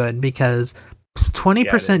very good, because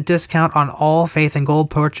 20% discount on all faith and gold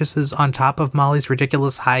purchases on top of Mali's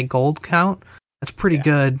ridiculous high gold count. That's pretty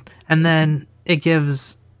good. And then it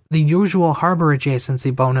gives the usual harbor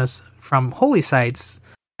adjacency bonus from holy sites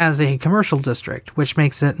as a commercial district, which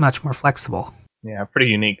makes it much more flexible. Yeah,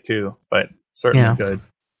 pretty unique too, but certainly good.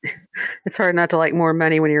 It's hard not to like more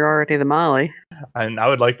money when you're already the Mali. And I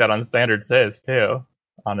would like that on standard civs too,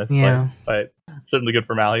 honestly. Yeah. But certainly good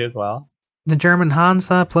for Mali as well. The German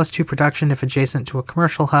Hansa, +2 production if adjacent to a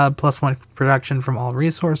commercial hub, +1 production from all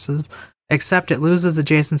resources, except it loses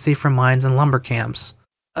adjacency from mines and lumber camps.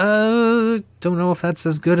 Don't know if that's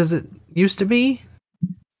as good as it used to be.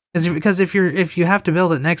 Because if you have to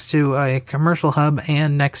build it next to a commercial hub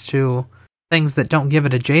and next to things that don't give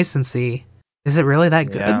it adjacency, is it really that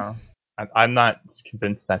good? Yeah. I'm not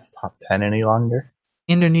convinced that's top 10 any longer.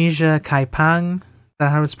 Indonesia, Kaipang, is that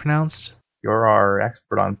how it's pronounced? You're our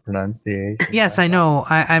expert on pronunciation. Yes, I know.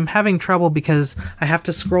 I'm having trouble because I have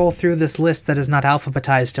to scroll through this list that is not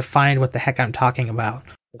alphabetized to find what the heck I'm talking about.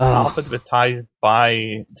 It's alphabetized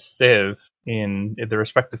by civ in the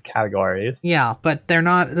respective categories. Yeah, but they're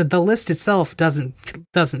not. The list itself doesn't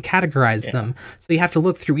categorize them, so you have to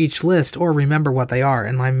look through each list or remember what they are.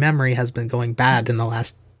 And my memory has been going bad in the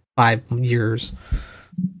last 5 years.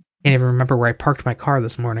 Can't even remember where I parked my car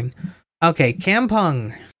this morning. Okay,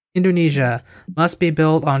 Kampung. Indonesia must be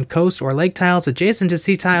built on coast or lake tiles adjacent to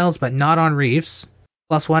sea tiles but not on reefs.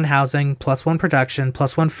 +1 housing, +1 production,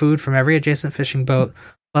 +1 food from every adjacent fishing boat,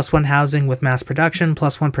 +1 housing with mass production,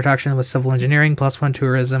 +1 production with civil engineering, +1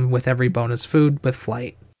 tourism with every bonus food with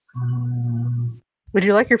flight. Would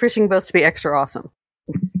you like your fishing boats to be extra awesome?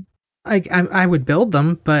 I would build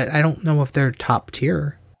them, but I don't know if they're top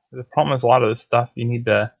tier. The problem is a lot of this stuff you need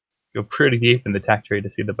to go pretty deep in the tech tree to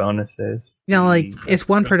see the bonuses. Yeah, like it's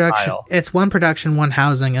one production, tile. it's one production, one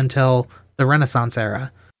housing until the Renaissance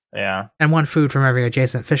era, Yeah. and one food from every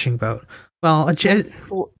adjacent fishing boat. Well,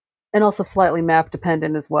 And also slightly map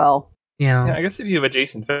dependent as well. yeah, I guess if you have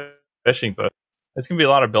adjacent fishing boats, there's going to be a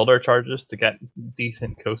lot of builder charges to get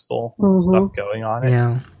decent coastal stuff going on it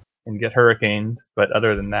yeah. and get hurricaned. But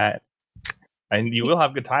other than that, and you will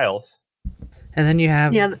have good tiles. And then you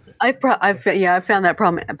have I've found that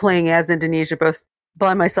problem playing as Indonesia, both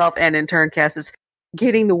by myself and in Turncast, is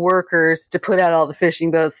getting the workers to put out all the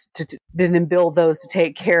fishing boats to then build those to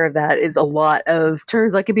take care of that is a lot of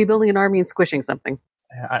turns. I could be building an army and squishing something.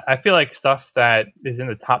 I feel like stuff that is in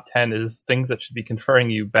the top 10 is things that should be conferring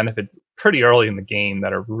you benefits pretty early in the game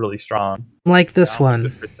that are really strong. like this one,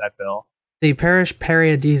 This fits that bill. the Parish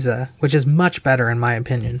Paradisa, which is much better in my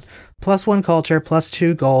opinion. +1 culture,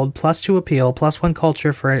 +2 gold, +2 appeal, +1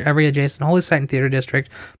 culture for every adjacent holy site and theater district,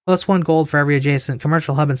 +1 gold for every adjacent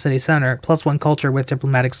commercial hub and city center, +1 culture with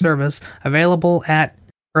diplomatic service, available at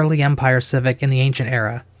early Empire Civic in the ancient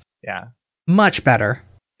era. Yeah. Much better.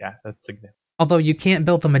 Yeah, that's significant. Although you can't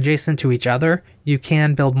build them adjacent to each other, you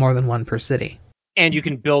can build more than one per city. And you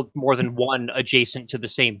can build more than one adjacent to the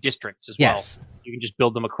same districts as Yes. well. You can just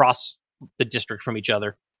build them across the district from each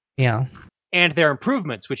other. Yeah. And they're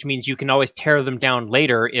improvements, which means you can always tear them down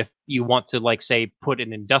later if you want to, like, say, put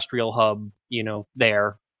an industrial hub,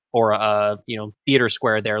 there, or a, theater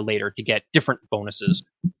square there later to get different bonuses.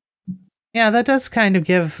 Yeah, that does kind of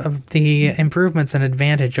give the improvements an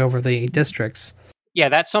advantage over the districts. Yeah,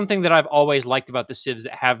 that's something that I've always liked about the civs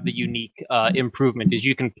that have the unique improvement, is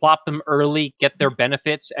you can plop them early, get their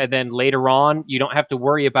benefits, and then later on, you don't have to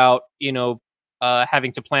worry about,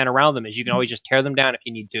 having to plan around them, as you can always just tear them down if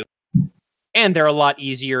you need to. And they're a lot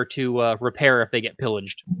easier to repair if they get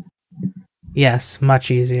pillaged. Yes,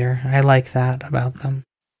 much easier. I like that about them.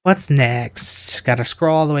 What's next? Gotta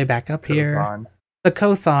scroll all the way back up here. Kothon. The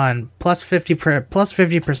Kothon, plus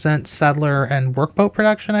 50% settler and workboat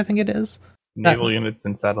production, I think it is. Naval units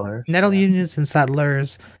and settlers. Naval units and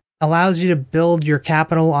settlers allows you to build your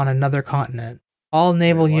capital on another continent. All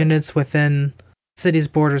naval units within city's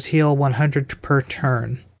borders heal 100 per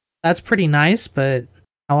turn. That's pretty nice, but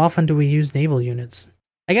how often do we use naval units?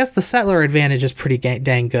 I guess the settler advantage is pretty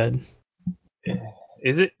dang good.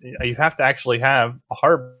 Is it? You have to actually have a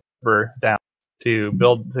harbor down to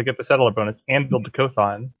get the settler bonus and build the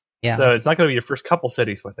Kothon. Yeah. So it's not going to be your first couple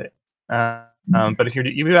cities with it. But if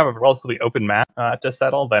you have a relatively open map to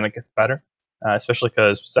settle, then it gets better, especially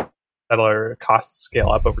because settler costs scale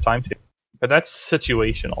up over time too. But that's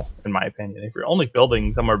situational, in my opinion. If you're only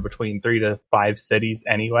building somewhere between 3 to 5 cities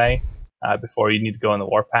anyway, before you need to go on the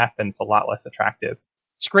warpath, then it's a lot less attractive.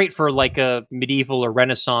 It's great for like a medieval or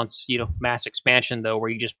Renaissance, mass expansion though,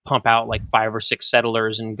 where you just pump out like 5 or 6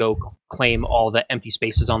 settlers and go claim all the empty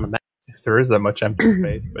spaces on the map. If there is that much empty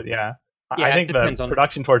space, but yeah. I think the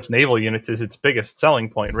production towards naval units is its biggest selling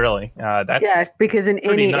point, really. Because in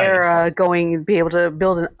any era, be able to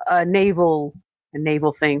build a naval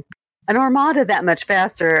thing, an armada that much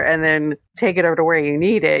faster, and then take it over to where you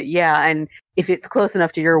need it. Yeah, and if it's close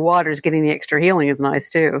enough to your waters, getting the extra healing is nice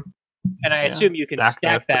too. And I assume you can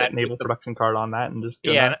stack that naval production card on that and just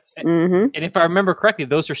go nuts. And if I remember correctly,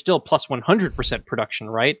 those are still plus 100% production,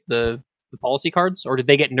 right? The policy cards, or did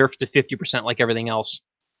they get nerfed to 50% like everything else?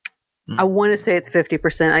 I want to say it's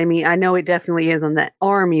 50%. I mean, I know it definitely is on the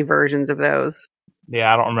army versions of those.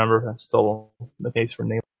 Yeah, I don't remember if that's still the case for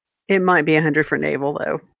naval. It might be 100 for naval,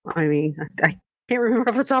 though. I mean, I can't remember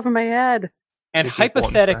off the top of my head. And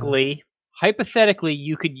hypothetically,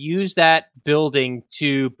 you could use that building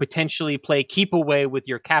to potentially play keep away with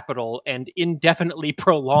your capital and indefinitely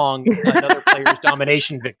prolong another player's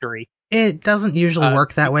domination victory. It doesn't usually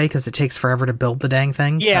work that way because it takes forever to build the dang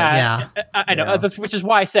thing. Yeah, I know, which is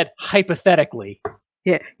why I said hypothetically.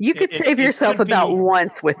 Yeah, you could save yourself about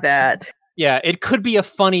once with that. Yeah, it could be a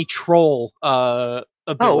funny troll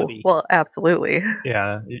ability. Oh, well, absolutely.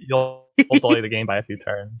 Yeah, you'll delay the game by a few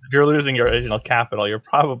turns. If you're losing your original capital, you're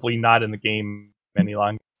probably not in the game any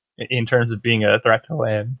longer in terms of being a threat to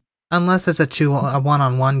win. Unless it's a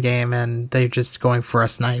one-on-one game and they're just going for a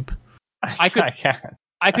snipe.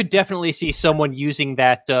 I could definitely see someone using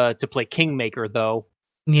that to play Kingmaker, though.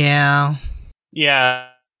 Yeah. Yeah,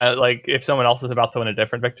 like if someone else is about to win a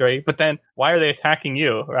different victory, but then why are they attacking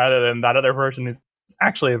you rather than that other person who's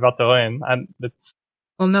actually about to win? And it's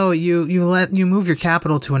well, no, you move your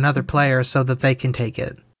capital to another player so that they can take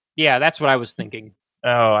it. Yeah, that's what I was thinking.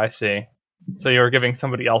 Oh, I see. So you're giving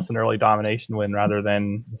somebody else an early domination win rather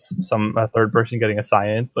than some third person getting a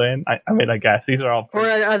science win. I mean, I guess these are all... Or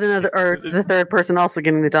the third person also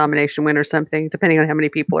getting the domination win or something, depending on how many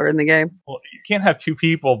people are in the game. Well, you can't have two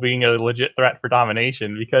people being a legit threat for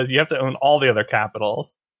domination because you have to own all the other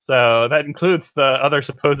capitals. So that includes the other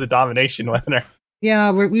supposed domination winner.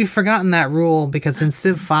 Yeah, we've forgotten that rule because in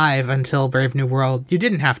Civ 5 until Brave New World, you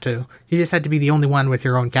didn't have to. You just had to be the only one with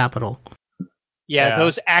your own capital. Yeah,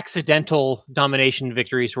 those accidental domination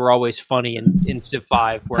victories were always funny in Civ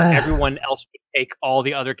 5, where everyone else would take all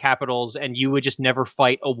the other capitals and you would just never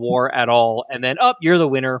fight a war at all. And then, you're the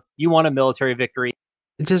winner. You won a military victory.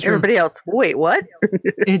 Everybody else, wait, what?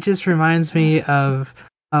 It just reminds me of,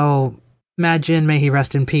 Mad Jin, may he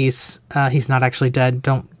rest in peace. He's not actually dead.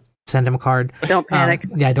 Don't send him a card. Don't panic.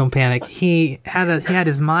 Don't panic. He had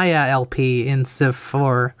his Meier LP in Civ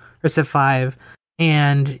 4 or Civ 5.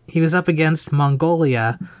 And he was up against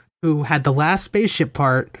Mongolia, who had the last spaceship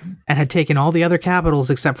part and had taken all the other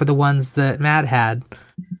capitals except for the ones that Mad had.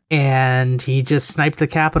 And he just sniped the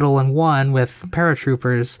capital and won with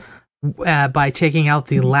paratroopers by taking out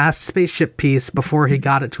the last spaceship piece before he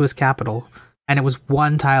got it to his capital. And it was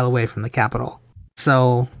one tile away from the capital.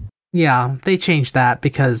 So, yeah, they changed that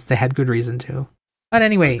because they had good reason to. But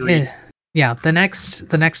anyway, the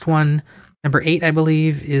next one... Number 8, I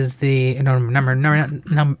believe, is number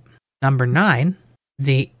 9,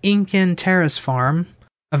 the Incan Terrace Farm,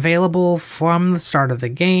 available from the start of the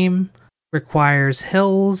game, requires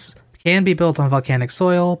hills, can be built on volcanic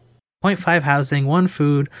soil, 0.5 housing, 1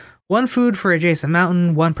 food for adjacent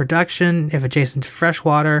mountain, 1 production if adjacent to fresh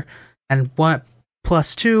water, and 1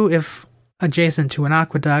 +2 if adjacent to an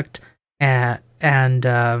aqueduct, and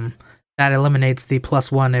that eliminates the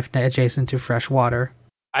 +1 if adjacent to fresh water.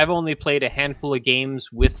 I've only played a handful of games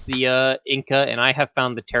with the Inca, and I have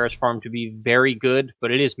found the Terrace Farm to be very good, but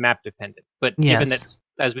it is map dependent. But given that,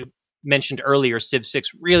 as we mentioned earlier, Civ 6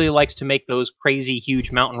 really likes to make those crazy,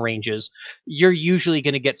 huge mountain ranges, you're usually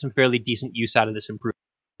going to get some fairly decent use out of this improvement.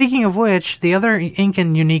 Speaking of which, the other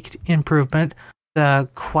Incan unique improvement, the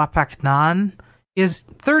Quapacnan, is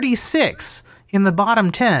 36 in the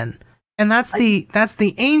bottom 10, and that's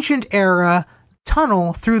the ancient era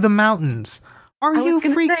tunnel through the mountains. Are you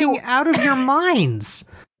freaking out of your minds?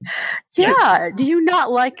 Yeah. Do you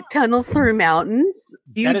not like tunnels through mountains?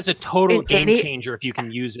 That is a total game changer if you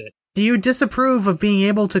can use it. Do you disapprove of being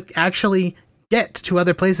able to actually get to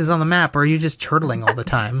other places on the map, or are you just chortling all the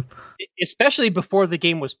time? Especially before the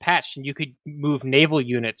game was patched and you could move naval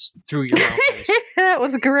units through your mountains. That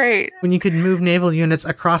was great. When you could move naval units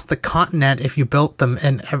across the continent if you built them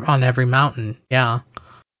on every mountain. Yeah.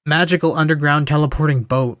 Magical underground teleporting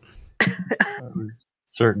boat. That was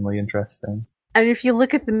certainly interesting. And if you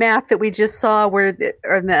look at the map that we just saw, or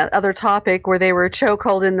that other topic where they were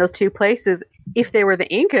chokehold in those 2 places, if they were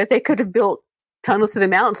the Inca, they could have built tunnels through the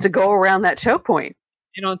mountains to go around that choke point.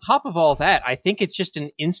 And on top of all that, I think it's just an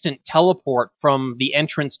instant teleport from the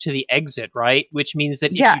entrance to the exit, right? Which means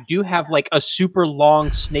that if you do have like a super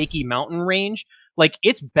long, snaky mountain range, like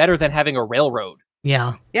it's better than having a railroad.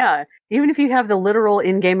 Yeah. Yeah. Even if you have the literal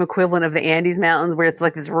in-game equivalent of the Andes Mountains, where it's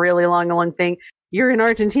like this really long thing, you're in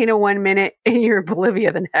Argentina 1 minute and you're in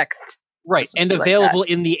Bolivia the next. Right. And available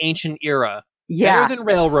in the ancient era. Yeah. Better than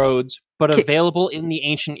railroads, but available in the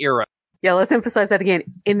ancient era. Yeah, let's emphasize that again.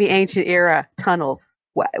 In the ancient era, tunnels.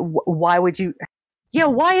 Why would you... Yeah,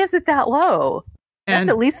 why is it that low? That's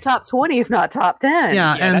at least top 20, if not top 10.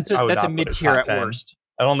 Yeah, and that's a mid-tier at worst.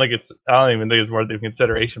 I don't even think it's worth of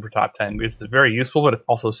consideration for top 10. It's very useful, but it's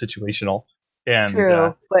also situational. And,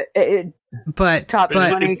 true, but top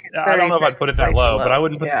 20, I don't know if I'd put it that low, but I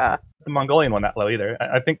wouldn't put the Mongolian one that low either.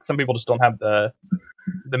 I think some people just don't have the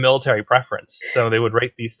military preference, so they would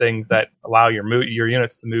rate these things that allow your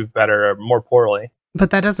units to move better or more poorly.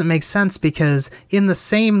 But that doesn't make sense because in the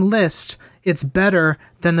same list, it's better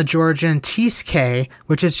than the Georgian Tiske,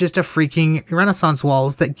 which is just a freaking Renaissance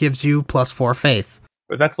walls that gives you +4 faith.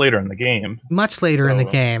 But that's later in the game. Much later in the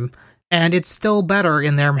game. And it's still better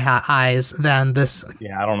in their eyes than this.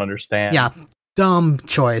 Yeah, I don't understand. Yeah, dumb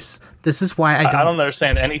choice. This is why I don't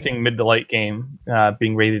understand anything mid to late game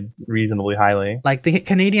being rated reasonably highly. Like the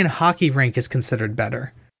Canadian hockey rink is considered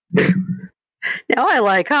better. Now I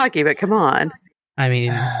like hockey, but come on. I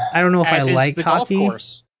mean, I don't know if I like hockey. Golf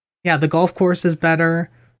course. Yeah, the golf course is better,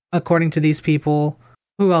 according to these people.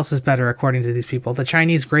 Who else is better, according to these people? The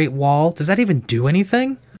Chinese Great Wall. Does that even do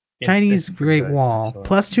anything? Yeah, Chinese Great Wall. Sure.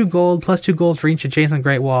 +2 gold for each adjacent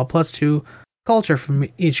Great Wall. +2 culture from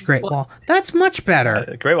each Great Wall. That's much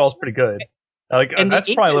better. Great Wall's pretty good.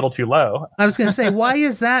 That's probably a little too low. I was going to say, why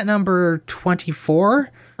is that number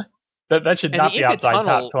 24? That should And not the be Inca outside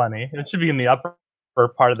Tunnel- top 20. It should be in the upper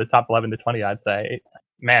part of the top 11 to 20, I'd say.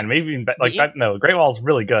 Man, maybe even like The- that. No, Great Wall is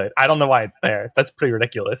really good. I don't know why it's there. That's pretty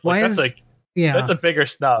ridiculous. Like, Why that's is- like Yeah. that's a bigger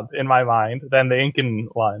snub in my mind than the Incan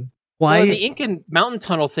one. Why? Well, the Incan mountain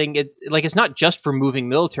tunnel thing, it's not just for moving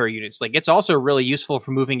military units. Like, it's also really useful for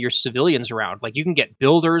moving your civilians around. Like, you can get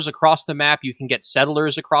builders across the map, you can get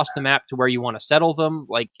settlers across the map to where you want to settle them.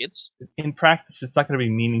 Like, it's In practice, it's not going to be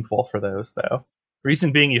meaningful for those, though.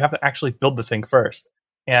 Reason being, you have to actually build the thing first,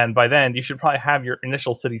 and by then, you should probably have your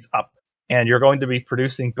initial cities up, and you're going to be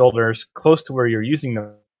producing builders close to where you're using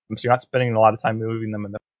them, so you're not spending a lot of time moving them.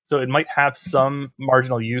 So it might have some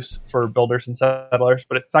marginal use for builders and settlers,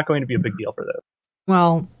 but it's not going to be a big deal for those.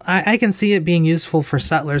 Well, I can see it being useful for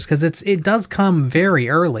settlers because it does come very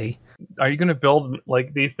early. Are you going to build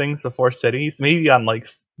like these things before cities? Maybe on like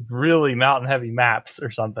really mountain heavy maps or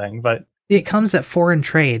something, but It comes at foreign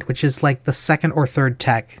trade, which is like the second or third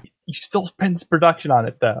tech. you still spend production on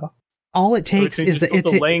it though. All it takes Which means is you're still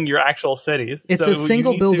it's delaying your actual cities. it's So a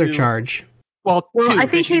single you need builder to- charge. well, Well, two, I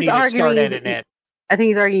think because you he's need to start arguing editing that- it. I think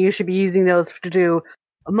he's arguing you should be using those to do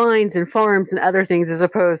mines and farms and other things as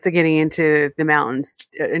opposed to getting into the mountains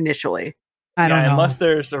initially. I don't know. Unless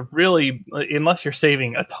you're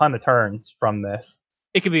saving a ton of turns from this,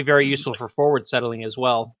 It could be very useful for forward settling as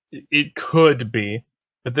well. it could be.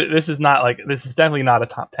 But this is definitely not a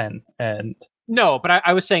top 10, and No, but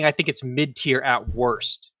I was saying I think it's mid tier at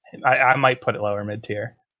worst. I might put it lower mid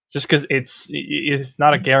tier just because it's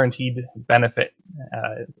not a guaranteed benefit.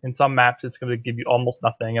 In some maps, it's going to give you almost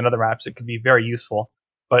nothing. In other maps, it could be very useful,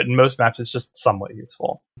 but in most maps, it's just somewhat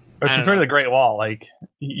useful. Whereas I don't compared to know. the Great Wall, like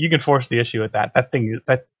you can force the issue with that. That's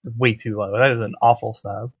way too low. That is an awful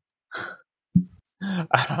snub.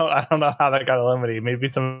 I don't know how that got eliminated. Maybe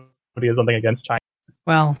somebody has something against China.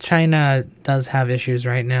 Well, China does have issues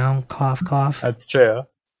right now. Cough, cough. That's true.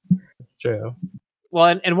 That's true.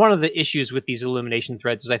 Well, and one of the issues with these elimination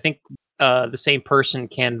threads is I think the same person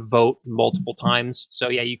can vote multiple times. So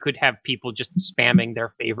yeah, you could have people just spamming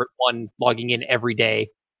their favorite one, logging in every day.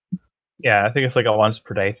 Yeah, I think it's like a once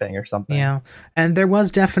per day thing or something. Yeah, and there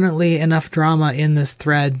was definitely enough drama in this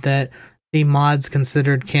thread that the mods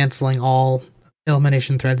considered canceling all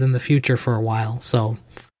elimination threads in the future for a while. So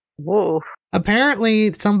Whoa.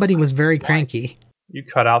 apparently somebody was very cranky. You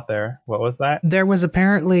cut out there. What was that? There was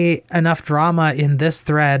apparently enough drama in this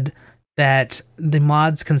thread that the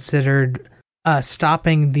mods considered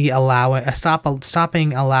stopping.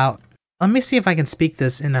 Let me see if I can speak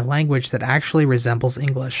this in a language that actually resembles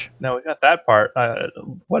English. No, we got that part.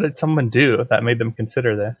 What did someone do that made them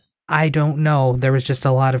consider this? I don't know. There was just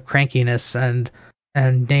a lot of crankiness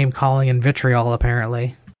and name calling and vitriol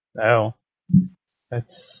apparently. Oh,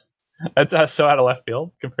 that's so out of left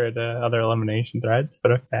field compared to other elimination threads,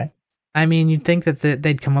 but okay. I mean, you'd think that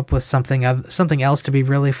they'd come up with something else to be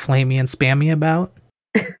really flamey and spammy about.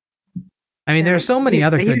 I mean, there are so many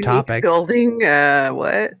other good topics. Building,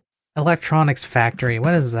 what? Electronics Factory.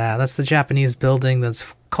 What is that? That's the Japanese building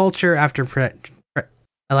that's culture after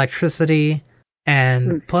electricity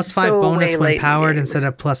and It's +5 so bonus way when late in the powered game. instead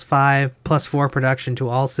of +5, +4 production to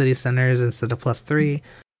all city centers instead of +3.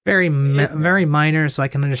 Very minor, so I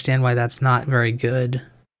can understand why that's not very good.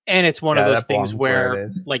 And it's one of Yeah, those that things belongs where where it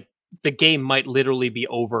is. like the game might literally be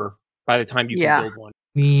over by the time you Yeah. can build one.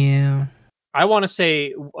 Yeah. I want to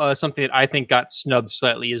say something that I think got snubbed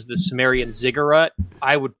slightly is the Sumerian Ziggurat.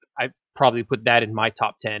 I probably put that in my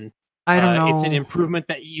top 10. I don't know. It's an improvement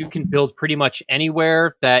that you can build pretty much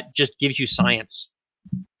anywhere that just gives you science.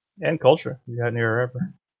 And culture. You got near a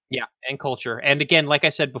river. Yeah, and culture. And again, like I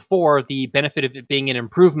said before, the benefit of it being an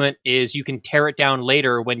improvement is you can tear it down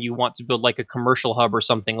later when you want to build like a commercial hub or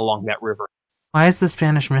something along that river. Why is the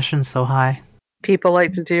Spanish mission so high? People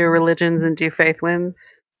like to do religions and do faith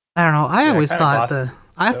wins. I don't know. I Yeah, always kinda thought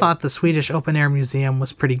glossed thought the Swedish Open Air Museum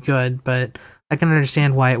was pretty good, but I can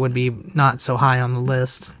understand why it would be not so high on the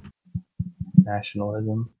list.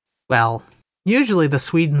 Nationalism. Well, usually the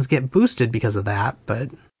Swedens get boosted because of that, but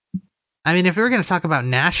I mean, if we're going to talk about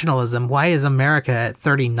nationalism, why is America at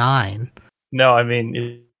 39? No, I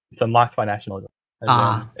mean, it's unlocked by nationalism. As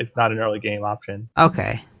Ah. in, it's not an early game option.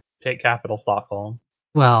 Okay. Take capital Stockholm.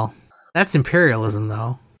 Well, that's imperialism,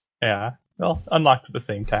 though. Yeah. Well, unlocked with the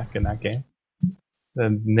same tech in that game. The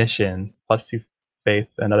mission, +2 faith,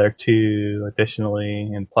 another 2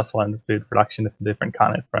 additionally, and +1 food production if a different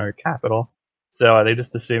continent from your capital. So are they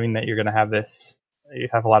just assuming that you're going to have this? You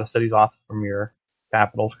have a lot of cities off from your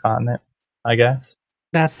capital's continent, I guess.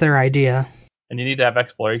 That's their idea. And you need to have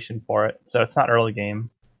exploration for it. So it's not early game.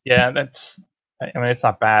 Yeah, it's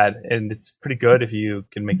not bad. And it's pretty good if you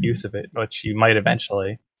can make use of it, which you might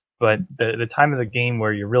eventually. but the time of the game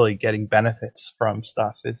where you're really getting benefits from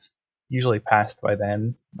stuff is usually past by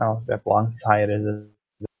then. I don't know if that belongs as high it is.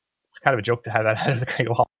 It's kind of a joke to have that out of the Great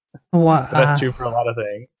Wall. What, But that's true for a lot of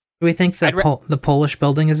things. do we think that the Polish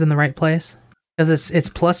building is in the right place? Because it's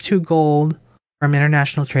 +2 gold from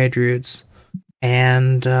international trade routes,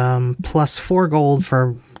 and +4 gold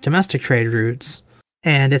for domestic trade routes,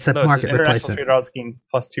 and it's a market international replacement. trade route scheme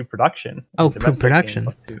 +2 production. Oh, Domestic production.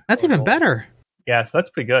 game +2 That's even gold. better. Yeah, so that's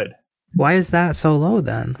pretty good. Why is that so low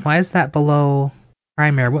then? Why is that below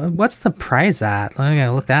primary? What's the price at? I'm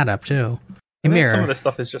gonna look that up too. I think Mirror. some of this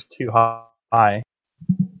stuff is just too high. I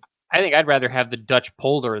think I'd rather have the Dutch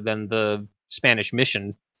polder than the Spanish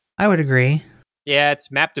mission. I would agree. Yeah, it's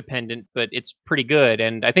map dependent, but it's pretty good.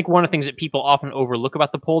 And I think one of the things that people often overlook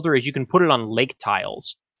about the polder is you can put it on lake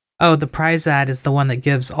tiles. Oh, the prize ad is the one that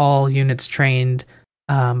gives all units trained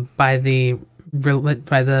by the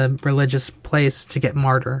religious place to get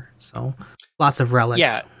martyr. So lots of relics.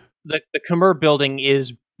 Yeah, the Khmer building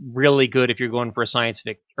is really good if you're going for a science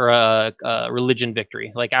or a religion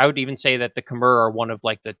victory. Like I would even say that the Khmer are one of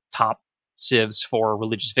like the top civs for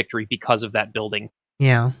religious victory because of that building.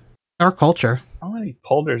 Yeah. Or culture. How many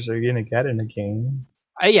polders are you going to get in a game?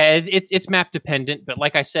 Yeah, it's map dependent, but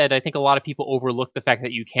like I said, I think a lot of people overlook the fact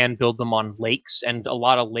that you can build them on lakes, and a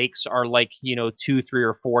lot of lakes are like 2, 3,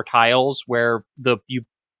 or 4 tiles where you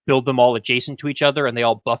build them all adjacent to each other and they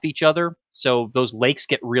all buff each other. So those lakes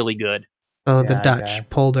get really good. Oh, Yeah, the Dutch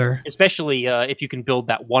polder. Especially if you can build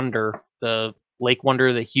that wonder, the lake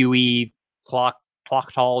wonder, the Huey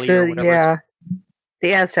Clocktalli or whatever. Yeah.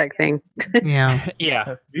 The Aztec thing. Yeah.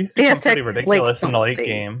 Yeah. These become Aztec pretty ridiculous in the late thing.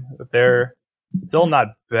 game, but they're still not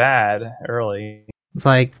bad early. It's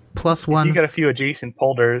like +1. You got a few adjacent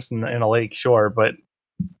polders in a lake, sure, but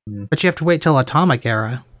But you have to wait till Atomic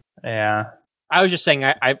Era. yeah. I was just saying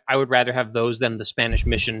I would rather have those than the Spanish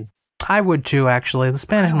mission. I would too, actually. The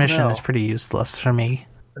Spanish I don't mission know. is pretty useless for me.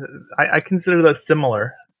 I consider that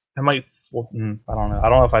similar. I might. I don't know. I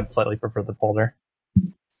don't know if I'd slightly prefer the polder.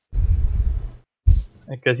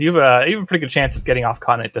 Because you have a pretty good chance of getting off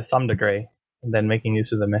continent to some degree, and then making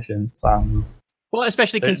use of the mission. So, Well,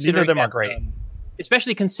 especially neither considering of them are that, great.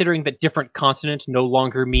 especially considering that different continent no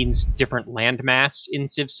longer means different landmass in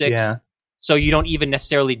Civ 6. Yeah. So you don't even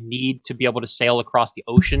necessarily need to be able to sail across the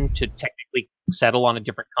ocean to technically settle on a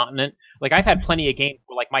different continent. Like I've had plenty of games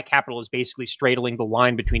where like my capital is basically straddling the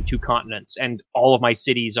line between 2 continents, and all of my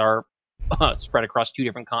cities are spread across 2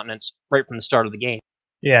 different continents right from the start of the game.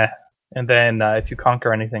 Yeah, and then if you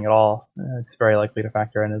conquer anything at all, it's very likely to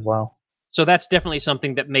factor in as well. So that's definitely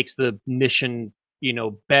something that makes the mission,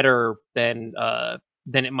 better than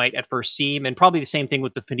it might at first seem, and probably the same thing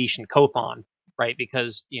with the Phoenician Kothon, right?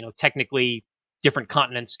 Because technically different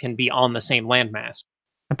continents can be on the same landmass.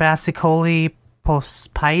 Basicoli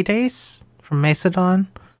Pospaides from Macedon.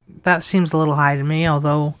 That seems a little high to me,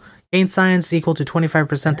 although gain science equal to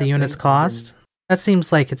 25% the unit's cost. That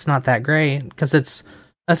seems like it's not that great, because it's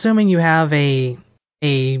assuming you have a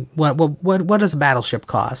what does a battleship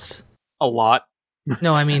cost? A lot.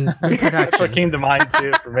 No, I mean That's what production. came to mind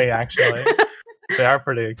too for me. Actually, they are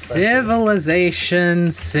pretty expensive.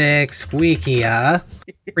 Civilization 6 Wikia.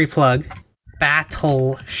 Free plug.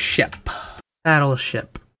 Battleship.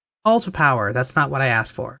 Call to power. That's not what I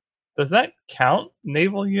asked for. Does that count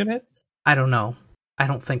naval units? I don't know. I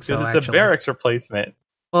don't think so. Because it's Actually, a barracks replacement.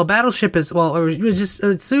 well, battleship is or just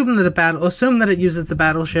assume that it uses the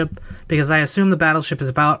battleship, because I assume the battleship is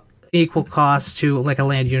about equal cost to like a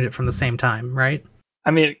land unit from the same time, right?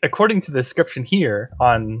 I mean, according to the description here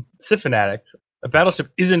on Civ Fanatics, a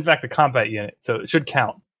battleship is in fact a combat unit, so it should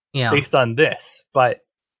count Yeah. based on this. But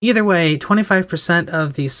Either way, 25%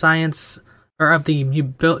 of the science or of the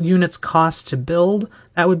unit's cost to build,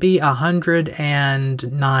 that would be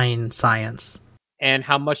 109 science. And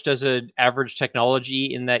how much does an average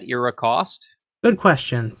technology in that era cost? Good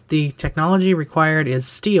question. The technology required is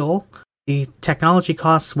steel. The technology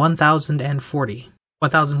costs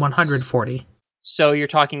 1,140. So you're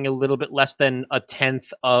talking a little bit less than a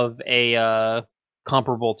tenth of a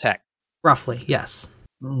comparable tech. Roughly, yes.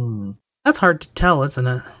 That's hard to tell, isn't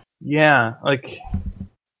it? yeah, like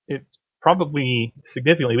it's probably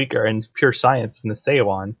significantly weaker in pure science than the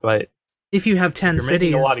Seowan, but If you have 10 you're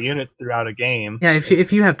cities, making a lot of units throughout a game. yeah.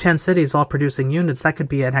 If you have 10 cities all producing units, that could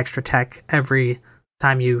be an extra tech every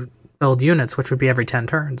time you build units, which would be every 10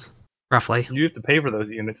 turns, roughly. You have to pay for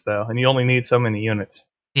those units though, and you only need so many units.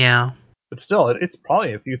 Yeah. But still, it's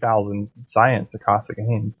probably a few thousand science across the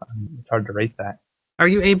game. It's hard to rate that. Are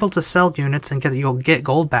you able to sell units and you'll get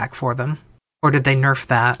gold back for them, or did they nerf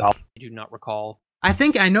that? So- I do not recall.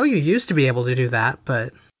 I know you used to be able to do that,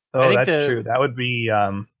 but Oh, I think that's the- true. That would be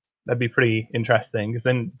That'd be pretty interesting, because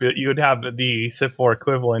then you would have the Civ 4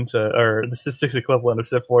 equivalent, or the Civ 6 equivalent of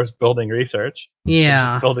Civ 4's building research.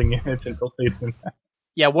 Yeah. Building units and completing that.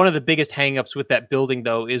 Yeah, one of the biggest hangups with that building,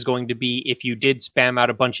 though, is going to be if you did spam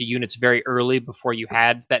out a bunch of units very early before you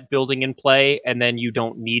had that building in play, and then you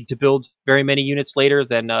don't need to build very many units later,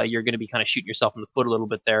 then you're going to be kind of shooting yourself in the foot a little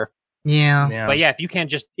bit there. Yeah. But yeah, if you can't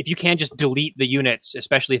just delete the units,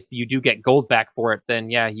 especially if you do get gold back for it, then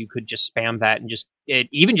yeah, you could just spam that and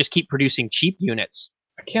even just keep producing cheap units.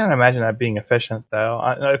 I can't imagine that being efficient, though.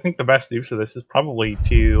 I think the best use of this is probably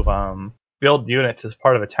to build units as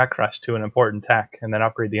part of a tech rush to an important tech, and then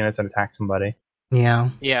upgrade the units and attack somebody. Yeah.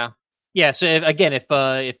 So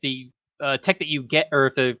if the tech that you get, or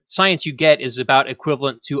if the science you get is about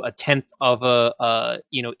equivalent to a tenth of a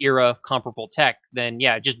era comparable tech, then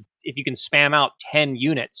yeah, just if you can spam out 10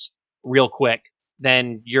 units real quick,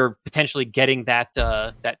 then you're potentially getting that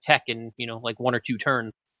tech in like 1 or 2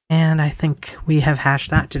 turns. And I think we have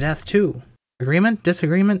hashed that to death too. Agreement?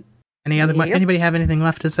 Disagreement? Anybody have anything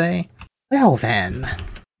left to say? Well then.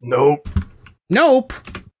 Nope.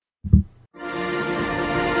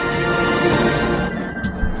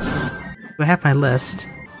 I have my list.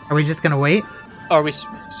 Are we just gonna wait? Oh, are we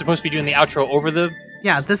supposed to be doing the outro over the?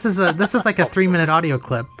 Yeah, this is like a 3-minute audio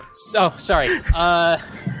clip. Oh, sorry.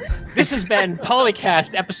 This has been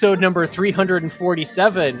PolyCast episode number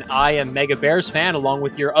 347. I am Mega Bears fan, along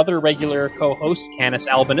with your other regular co-host, Canis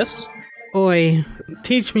Albinus. Oi,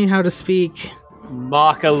 teach me how to speak.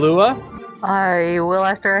 Makalua. I will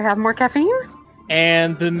after I have more caffeine.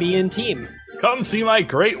 And the Mian team. Come see my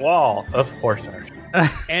great wall of horse art.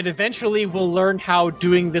 And eventually we'll learn how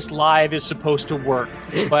doing this live is supposed to work.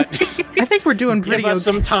 But I think we're doing pretty give us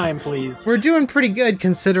good. some time, please. We're doing pretty good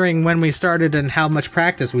considering when we started and how much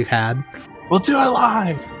practice we've had. We'll do it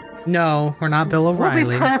live. No, we're not Bill O'Reilly.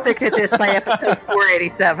 We'll be perfect at this by episode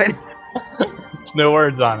 487. No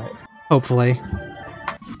words on it. Hopefully.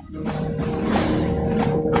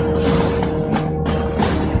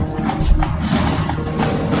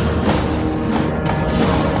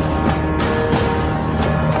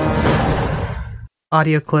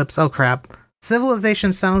 Audio clips, oh crap.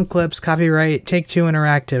 Civilization sound clips, copyright Take-Two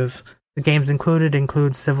Interactive. The games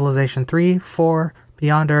include Civilization 3, 4,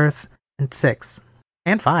 Beyond Earth, and 6.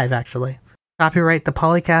 And 5, actually. Copyright the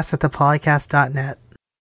PolyCast at thepolycast.net.